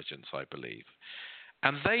intelligence, I believe.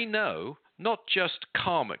 And they know, not just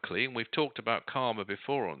karmically, and we've talked about karma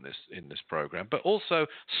before in this program, but also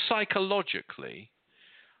psychologically,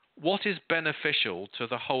 what is beneficial to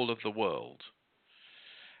the whole of the world.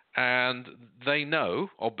 And they know,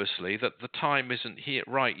 obviously, that the time isn't here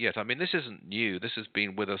right yet. I mean, this isn't new. This has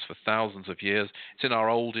been with us for thousands of years. It's in our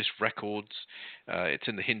oldest records. It's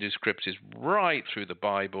in the Hindu scriptures right through the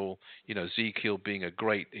Bible. Ezekiel being a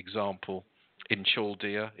great example in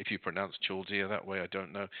Chaldea, if you pronounce Chaldea that way, I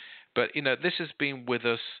don't know. But, this has been with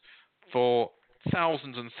us for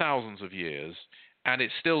thousands and thousands of years. And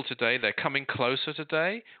it's still today. They're coming closer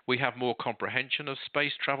today. We have more comprehension of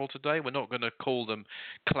space travel today. We're not going to call them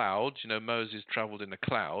clouds. Moses traveled in a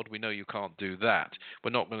cloud. We know you can't do that.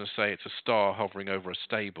 We're not going to say it's a star hovering over a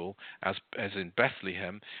stable, as in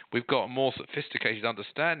Bethlehem. We've got a more sophisticated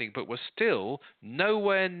understanding, but we're still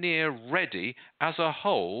nowhere near ready as a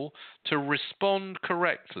whole to respond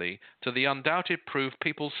correctly to the undoubted proof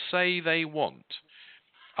people say they want.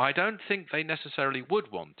 I don't think they necessarily would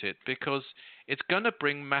want it, because it's going to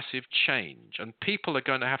bring massive change, and people are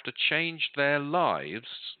going to have to change their lives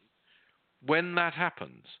when that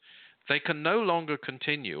happens. They can no longer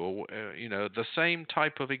continue, the same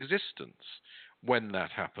type of existence when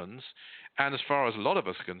that happens. And as far as a lot of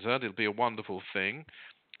us are concerned, it'll be a wonderful thing.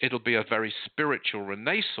 It'll be a very spiritual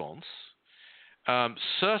renaissance.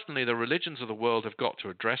 Certainly the religions of the world have got to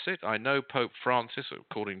address it. I know Pope Francis,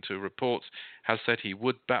 according to reports, has said he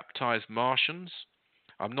would baptize Martians.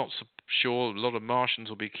 I'm not so sure a lot of Martians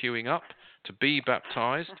will be queuing up to be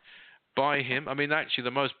baptized by him. I mean, actually,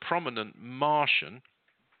 the most prominent Martian,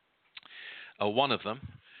 one of them,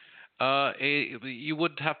 you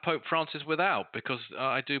wouldn't have Pope Francis without, because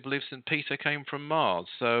I do believe St. Peter came from Mars.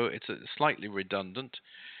 So it's slightly redundant.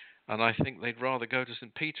 And I think they'd rather go to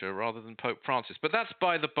St. Peter rather than Pope Francis. But that's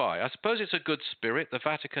by the by. I suppose it's a good spirit. The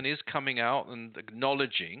Vatican is coming out and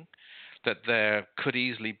acknowledging that there could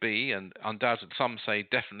easily be, and undoubtedly some say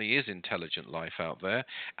definitely is, intelligent life out there.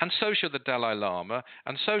 And so should the Dalai Lama,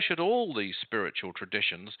 and so should all these spiritual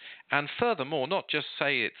traditions. And furthermore, not just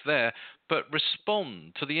say it's there, but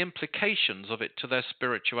respond to the implications of it to their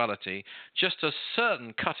spirituality, just as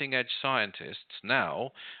certain cutting-edge scientists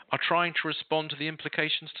now are trying to respond to the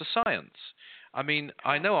implications to science. I mean,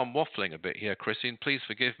 I know I'm waffling a bit here, Christine, please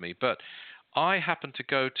forgive me, but I happened to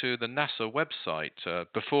go to the NASA website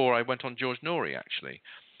before I went on George Norrie, actually,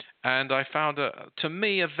 and I found, to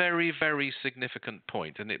me, a very, very significant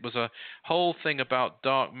point, and it was a whole thing about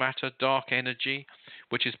dark matter, dark energy,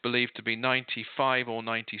 which is believed to be 95 or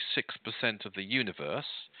 96% of the universe,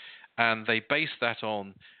 and they base that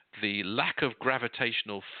on the lack of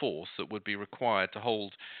gravitational force that would be required to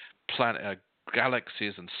hold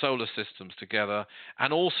galaxies and solar systems together,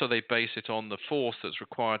 and also they base it on the force that's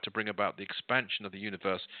required to bring about the expansion of the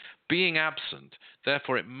universe being absent.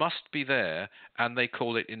 Therefore it must be there, and they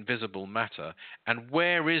call it invisible matter. And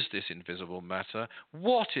where is this invisible matter?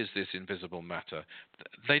 What is this invisible matter?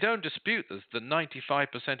 They don't dispute this. The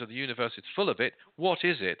 95% of the universe is full of it. What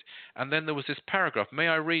is it? And then there was this paragraph, may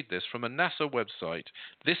I read this, from a NASA website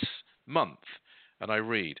this month, and I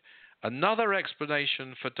read, another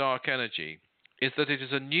explanation for dark energy is that it is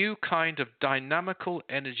a new kind of dynamical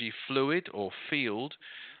energy fluid or field,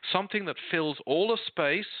 something that fills all of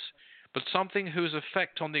space, but something whose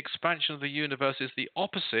effect on the expansion of the universe is the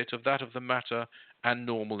opposite of that of the matter and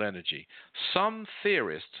normal energy. Some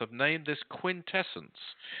theorists have named this quintessence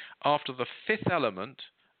after the fifth element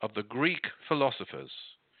of the Greek philosophers.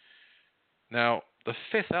 Now, the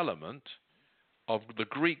fifth element of the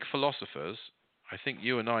Greek philosophers, I think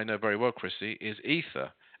you and I know very well, Chrissy, is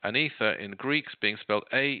ether. And ether in Greek's being spelled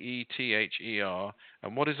A-E-T-H-E-R.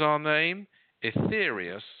 And what is our name?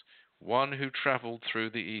 Aetherius, one who traveled through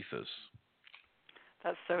the ethers.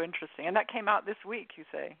 That's so interesting. And that came out this week, you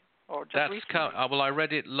say? Or just recently? Well, I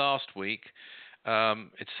read it last week.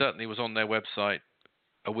 It certainly was on their website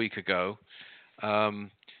a week ago. And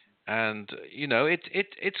I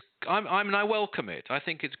welcome it. I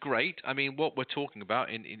think it's great. I mean, what we're talking about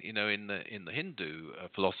in the Hindu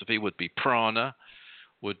philosophy would be prana,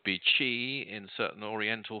 would be chi in certain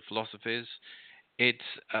Oriental philosophies. It's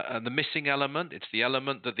the missing element. It's the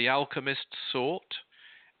element that the alchemists sought,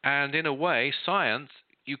 and in a way, science,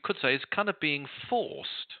 you could say, is kind of being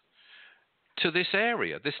forced to this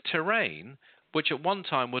area, this terrain, which at one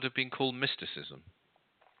time would have been called mysticism.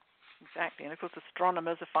 Exactly, and of course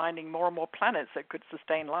astronomers are finding more and more planets that could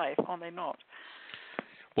sustain life, are they not?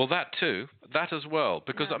 Well, that too, that as well,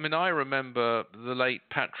 because yeah. I mean, I remember the late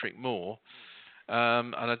Patrick Moore,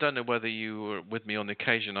 and I don't know whether you were with me on the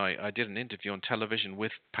occasion. I did an interview on television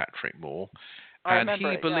with Patrick Moore, and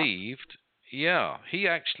he believed, he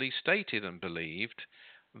actually stated and believed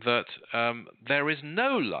that there is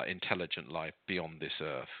no intelligent life beyond this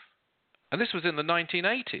Earth, and this was in the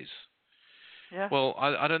 1980s. Yeah. Well,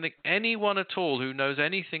 I don't think anyone at all who knows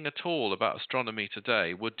anything at all about astronomy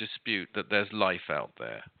today would dispute that there's life out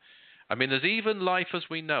there. I mean, there's even life as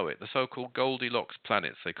we know it, the so-called Goldilocks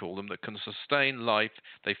planets, they call them, that can sustain life.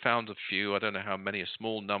 They found a few, I don't know how many, a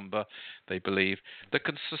small number, they believe, that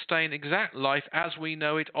can sustain exact life as we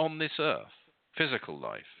know it on this Earth, physical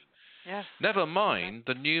life. Yes. Never mind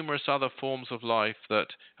the numerous other forms of life that,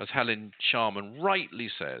 as Helen Sharman rightly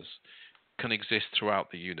says, can exist throughout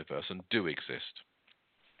the universe and do exist.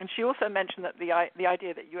 And she also mentioned that the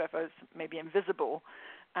idea that UFOs may be invisible,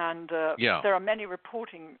 and there are many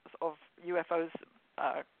reportings of UFOs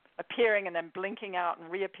appearing and then blinking out and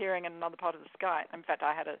reappearing in another part of the sky. In fact,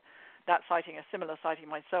 I had that sighting, a similar sighting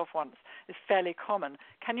myself once. It's fairly common.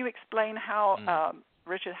 Can you explain how,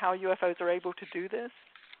 Richard, how UFOs are able to do this?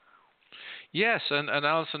 Yes, and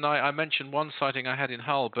Alison, I mentioned one sighting I had in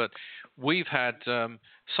Hull, but we've had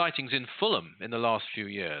sightings in Fulham in the last few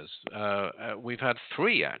years. We've had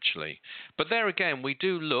 3 actually, but there again we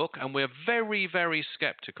do look, and we're very, very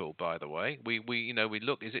skeptical. By the way, we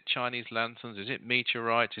look. Is it Chinese lanterns? Is it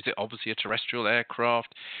meteorites? Is it obviously a terrestrial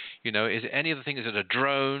aircraft? Is it any other thing? Is it a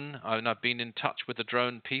drone? I've been in touch with the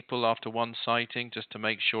drone people after one sighting just to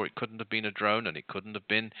make sure it couldn't have been a drone, and it couldn't have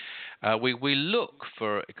been. We look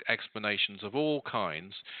for explanations of all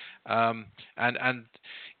kinds, and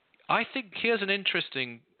I think here's an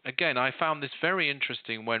interesting. Again, I found this very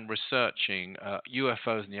interesting when researching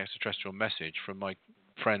UFOs and the extraterrestrial message from my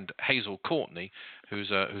friend Hazel Courtney, who's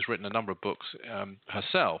written a number of books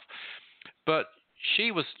herself. But she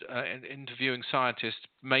was interviewing scientists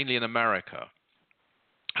mainly in America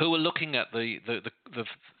who were looking at the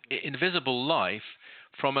invisible life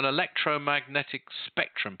from an electromagnetic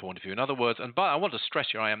spectrum point of view. In other words, I want to stress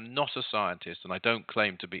here, I am not a scientist, and I don't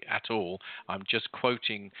claim to be at all. I'm just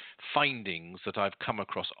quoting findings that I've come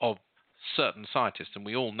across of certain scientists, and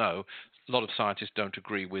we all know a lot of scientists don't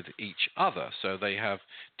agree with each other, so they have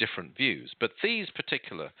different views. But these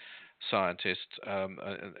particular scientists,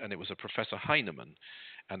 and it was a Professor Heinemann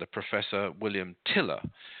and a Professor William Tiller,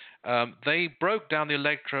 they broke down the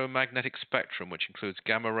electromagnetic spectrum, which includes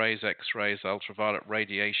gamma rays, X-rays, ultraviolet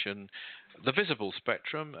radiation, the visible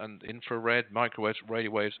spectrum, and infrared, microwaves,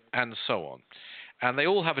 radio waves, and so on. And they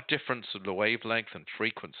all have a difference of the wavelength and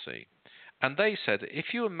frequency. And they said,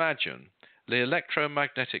 if you imagine the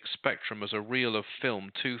electromagnetic spectrum as a reel of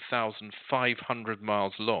film 2,500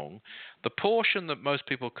 miles long, the portion that most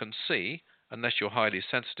people can see, unless you're highly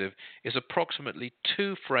sensitive, is approximately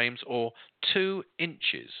 2 frames or 2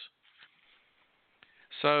 inches.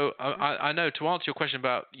 So I know, to answer your question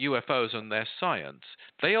about UFOs and their science,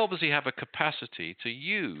 they obviously have a capacity to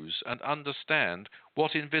use and understand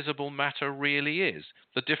what invisible matter really is,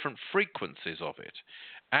 the different frequencies of it,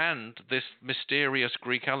 and this mysterious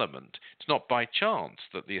Greek element. It's not by chance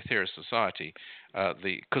that the Aetherius Society,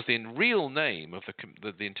 because the real name of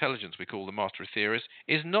the intelligence we call the Master Aetherius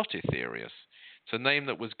is not Aetherius. It's a name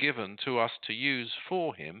that was given to us to use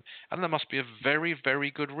for him, and there must be a very,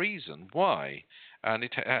 very good reason why. And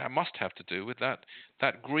it must have to do with that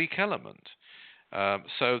Greek element.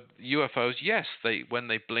 So UFOs, yes, when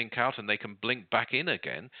they blink out and they can blink back in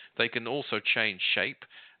again, they can also change shape.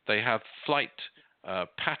 They have flight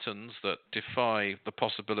patterns that defy the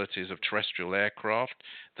possibilities of terrestrial aircraft.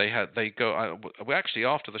 They go. Actually,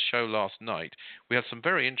 after the show last night, we had some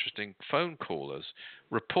very interesting phone callers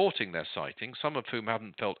reporting their sightings, some of whom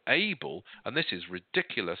haven't felt able, and this is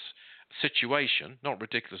ridiculous situation, not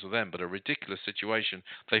ridiculous of them, but a ridiculous situation.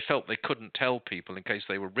 They felt they couldn't tell people in case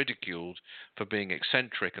they were ridiculed for being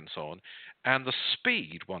eccentric and so on. And the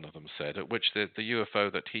speed, one of them said, at which the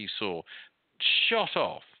UFO that he saw shot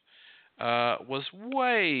off was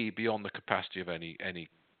way beyond the capacity of any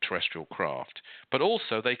extraterrestrial craft. But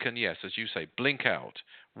also they can, yes, as you say, blink out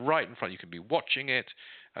right in front. You can be watching it.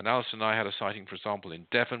 And Alison and I had a sighting, for example, in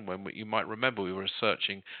Devon, when you might remember we were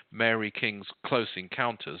researching Mary King's Close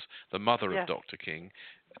Encounters, the mother of Dr. King,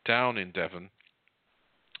 down in Devon.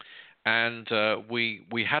 And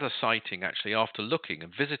we had a sighting actually after looking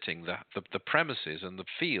and visiting the premises and the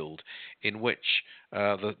field in which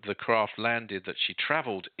the craft landed that she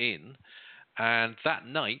travelled in. And that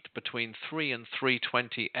night, between 3 and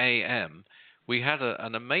 3:20 a.m., we had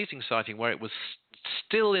an amazing sighting where it was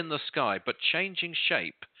still in the sky, but changing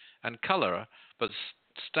shape and colour, but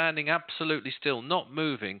standing absolutely still, not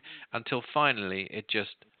moving, until finally it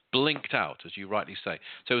just blinked out, as you rightly say.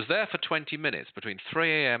 So it was there for 20 minutes, between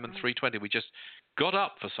 3 a.m. and 3:20. We just got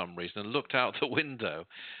up for some reason and looked out the window.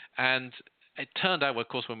 And it turned out, of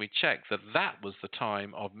course, when we checked, that was the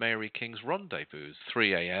time of Mary King's rendezvous,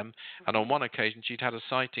 3 a.m. And on one occasion, she'd had a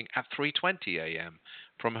sighting at 3:20 a.m.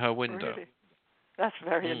 from her window. Really? That's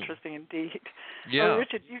very interesting indeed. Yeah. Well,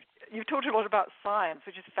 Richard, you've talked a lot about science,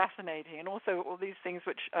 which is fascinating, and also all these things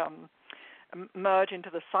which merge into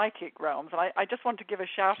the psychic realms. And I just want to give a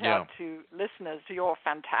shout-out to listeners to your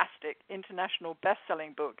fantastic international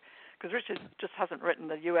best-selling book, because Richard just hasn't written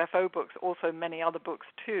the UFO books, also many other books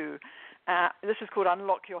too. This is called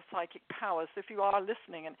Unlock Your Psychic Powers. So if you are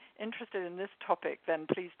listening and interested in this topic, then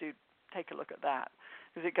please do take a look at that,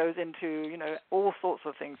 because it goes into, all sorts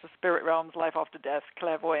of things, the spirit realms, life after death,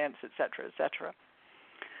 clairvoyance, etc., etc.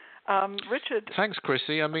 Richard. Thanks,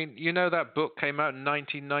 Chrissy. I mean, that book came out in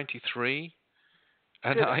 1993,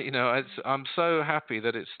 and I'm so happy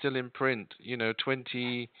that it's still in print.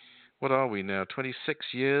 20, what are we now? 26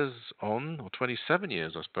 years on, or 27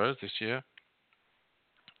 years, I suppose, this year.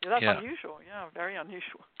 Yeah, that's unusual. Yeah, very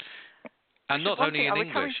unusual. And not only in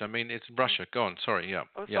English. I mean, it's Russia. Go on. Sorry. Yeah.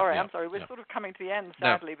 Oh, sorry. I'm sorry. We're sort of coming to the end,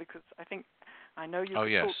 sadly, because I know you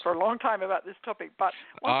could talk for a long time about this topic. But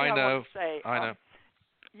one thing I want to say,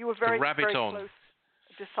 you were very close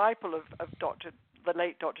disciple of the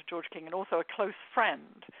late Dr. George King, and also a close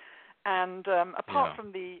friend. And apart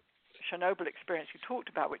from the Chernobyl experience you talked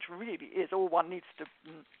about, which really is all one needs to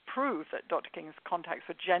prove that Dr. King's contacts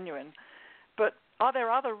were genuine, but are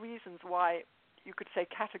there other reasons why you could say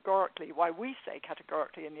categorically, why we say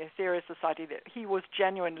categorically in the Aetherius Society that he was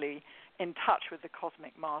genuinely in touch with the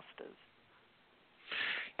cosmic masters?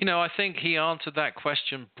 I think he answered that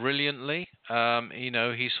question brilliantly.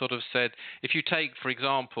 He sort of said, if you take, for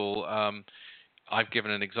example, I've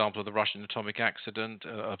given an example of the Russian atomic accident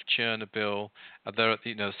of Chernobyl. There,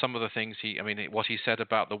 some of the things what he said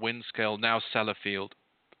about the wind scale, now Sellafield,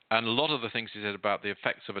 and a lot of the things he said about the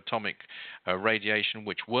effects of atomic radiation,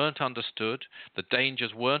 which weren't understood, the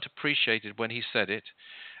dangers weren't appreciated when he said it,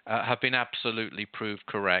 have been absolutely proved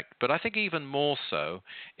correct. But I think even more so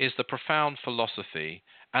is the profound philosophy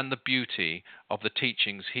and the beauty of the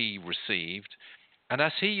teachings he received. And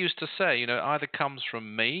as he used to say, either comes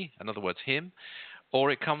from me, in other words, him,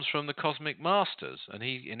 or it comes from the cosmic masters. And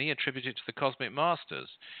he attributed it to the cosmic masters.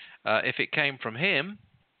 If it came from him,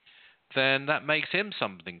 then that makes him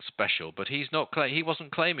something special. But he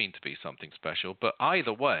wasn't claiming to be something special. But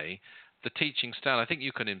either way, the teachings stand. I think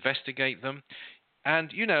you can investigate them.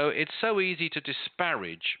 And, it's so easy to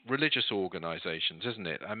disparage religious organizations, isn't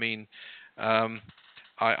it? I mean,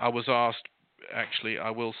 I was asked, actually,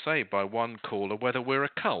 I will say, by one caller whether we're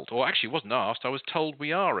a cult. Or actually, wasn't asked, I was told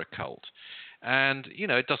we are a cult. And,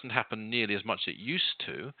 it doesn't happen nearly as much as it used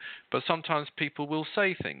to, but sometimes people will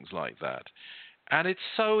say things like that. And it's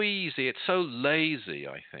so easy, it's so lazy,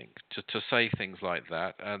 I think, to say things like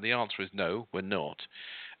that. And the answer is no, we're not.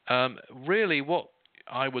 Really, what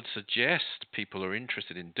I would suggest people are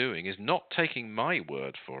interested in doing is not taking my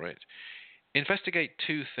word for it. Investigate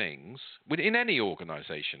two things within any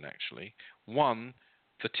organization, actually. One,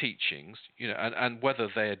 the teachings, and whether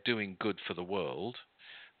they're doing good for the world.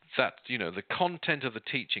 That, the content of the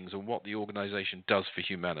teachings and what the organization does for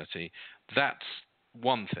humanity, that's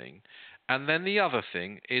one thing. And then the other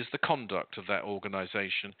thing is the conduct of that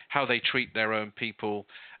organization, how they treat their own people,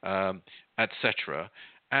 etc.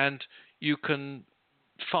 And you can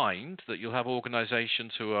find that you'll have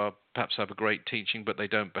organizations who perhaps have a great teaching, but they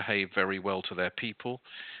don't behave very well to their people.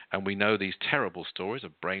 And we know these terrible stories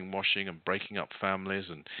of brainwashing and breaking up families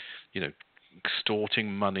and,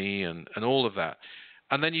 extorting money and all of that.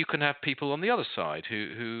 And then you can have people on the other side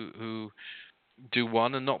who do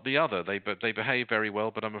one and not the other. They behave very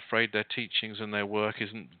well, but I'm afraid their teachings and their work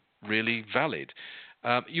isn't really valid.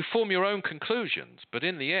 You form your own conclusions, but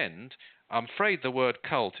in the end, I'm afraid the word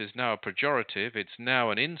cult is now a pejorative. It's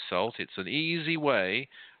now an insult. It's an easy way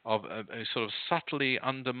of sort of subtly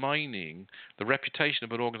undermining the reputation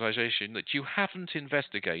of an organization that you haven't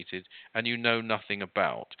investigated and you know nothing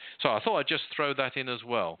about. So I thought I'd just throw that in as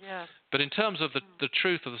well. Yes. But in terms of the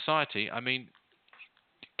truth of the society, I mean,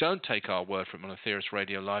 don't take our word for it on Aetherius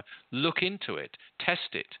Radio Live. Look into it.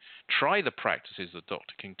 Test it. Try the practices that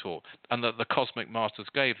Dr. King taught and that the Cosmic Masters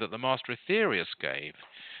gave, that the Master Aetherius gave.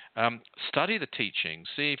 Study the teachings.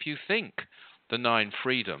 See if you think the Nine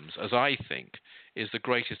Freedoms, as I think, is the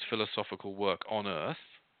greatest philosophical work on earth.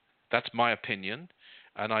 That's my opinion.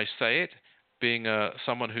 And I say it being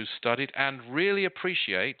someone who's studied and really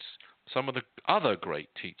appreciates some of the other great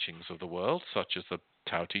teachings of the world, such as the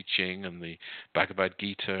Tao Te Ching and the Bhagavad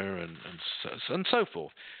Gita and so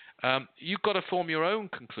forth. You've got to form your own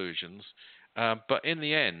conclusions, but in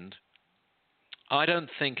the end, I don't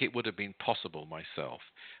think it would have been possible myself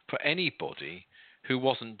for anybody who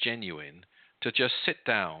wasn't genuine to just sit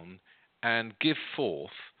down and give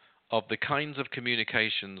forth of the kinds of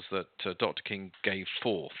communications that Dr. King gave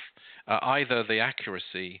forth, either the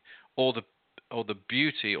accuracy or the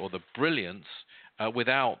beauty or the brilliance,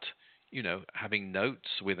 without having notes,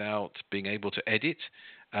 without being able to edit.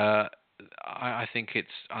 I think it's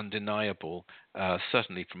undeniable,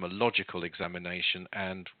 certainly from a logical examination,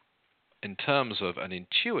 and in terms of an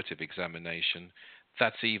intuitive examination,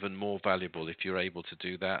 that's even more valuable if you're able to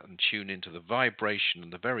do that and tune into the vibration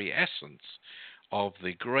and the very essence of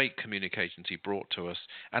the great communications he brought to us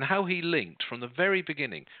and how he linked from the very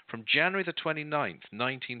beginning, from January the 29th,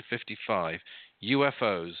 1955,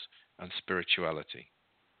 UFOs and spirituality.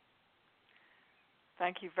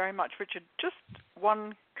 Thank you very much, Richard. Just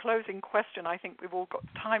one closing question. I think we've all got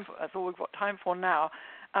time for. That's all we've got time for now.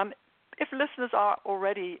 If listeners are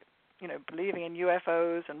already, believing in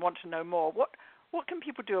UFOs and want to know more, what can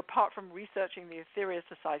people do apart from researching the Aetherius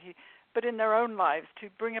Society, but in their own lives to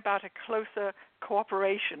bring about a closer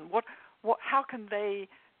cooperation? How can they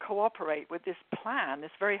cooperate with this plan, this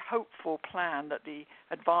very hopeful plan that the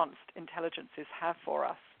advanced intelligences have for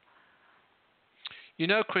us?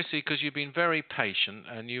 Chrissy, because you've been very patient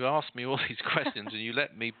and you asked me all these questions and you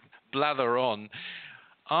let me blather on,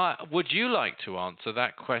 would you like to answer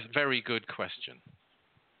that very good question?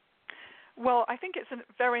 Well, I think it's a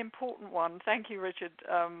very important one. Thank you, Richard,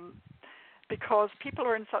 because people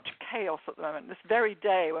are in such chaos at the moment. This very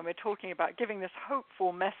day when we're talking about giving this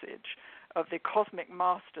hopeful message of the cosmic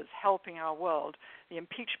masters helping our world, the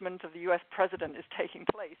impeachment of the U.S. president is taking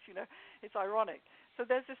place. It's ironic. So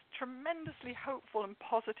there's this tremendously hopeful and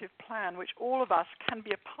positive plan which all of us can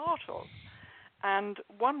be a part of. And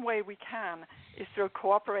one way we can is through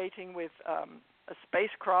cooperating with a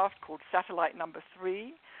spacecraft called Satellite Number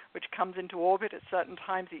 3, which comes into orbit at certain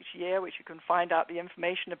times each year, which you can find out the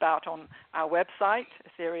information about on our website,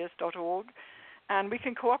 aetherius.org. And we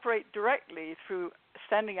can cooperate directly through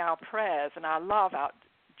sending our prayers and our love out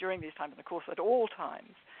during these times, and of course at all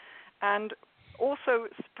times. And also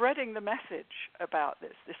spreading the message about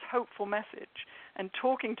this hopeful message, and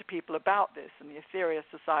talking to people about this and the Aetherius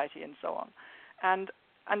Society and so on.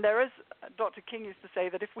 And there is, Dr. King used to say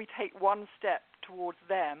that if we take one step towards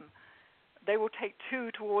them, they will take two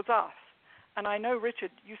towards us. And I know,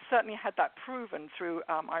 Richard, you certainly had that proven through,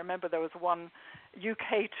 I remember there was one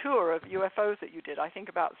UK tour of UFOs that you did, I think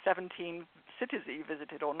about 17 cities that you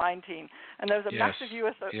visited, or 19. And there was a massive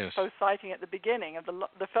UFO sighting at the beginning of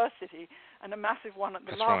the first city, and a massive one at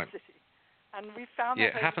the last city. And we found that...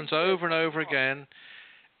 it happens over and over again.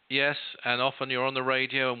 Yes, and often you're on the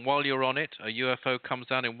radio, and while you're on it, a UFO comes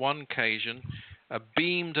down. In one occasion,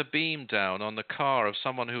 beamed a beam down on the car of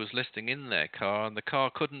someone who was listening in their car, and the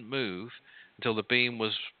car couldn't move until the beam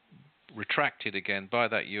was retracted again by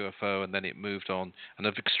that UFO, and then it moved on. And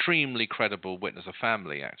an extremely credible witness, a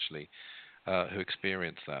family actually, who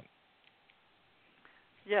experienced that.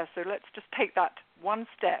 Yeah, so let's just take that one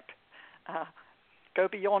step, go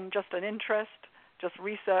beyond just an interest, just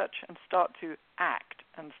research, and start to act,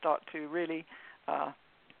 and start to really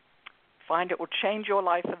find it will change your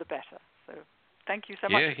life for the better. So thank you so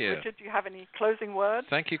much, Richard. Do you have any closing words?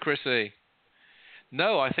 Thank you, Chrissy.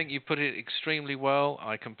 No, I think you put it extremely well.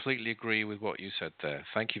 I completely agree with what you said there.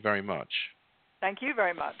 Thank you very much. Thank you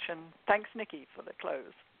very much, and thanks, Nikki, for the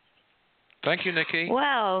close. Thank you, Nikki.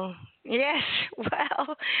 Well, yes,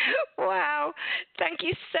 wow. Thank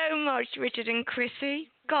you so much, Richard and Chrissy.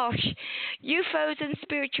 Gosh, UFOs and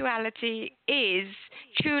spirituality is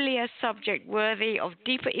truly a subject worthy of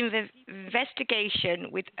deeper investigation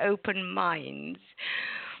with open minds.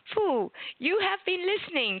 You have been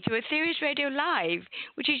listening to Aetherius Radio Live,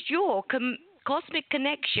 which is your cosmic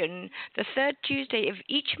connection, the third Tuesday of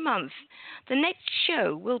each month. The next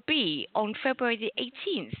show will be on February the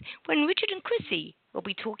 18th, when Richard and Chrissy we'll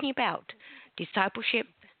be talking about discipleship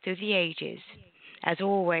through the ages. As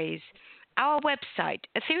always, our website,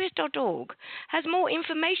 aetherius.org, has more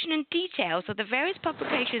information and details of the various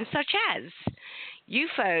publications such as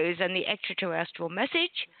UFOs and the Extraterrestrial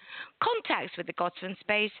Message, Contacts with the Gods from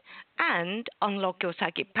Space, and Unlock Your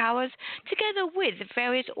Psychic Powers, together with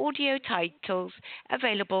various audio titles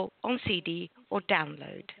available on CD or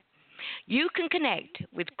download. You can connect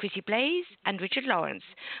with Chrissy Blaze and Richard Lawrence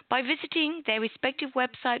by visiting their respective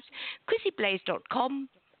websites, chrissyblaze.com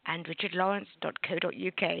and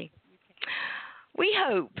richardlawrence.co.uk. We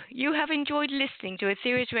hope you have enjoyed listening to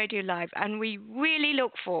Aetherius Radio Live, and we really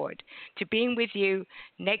look forward to being with you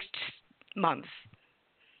next month.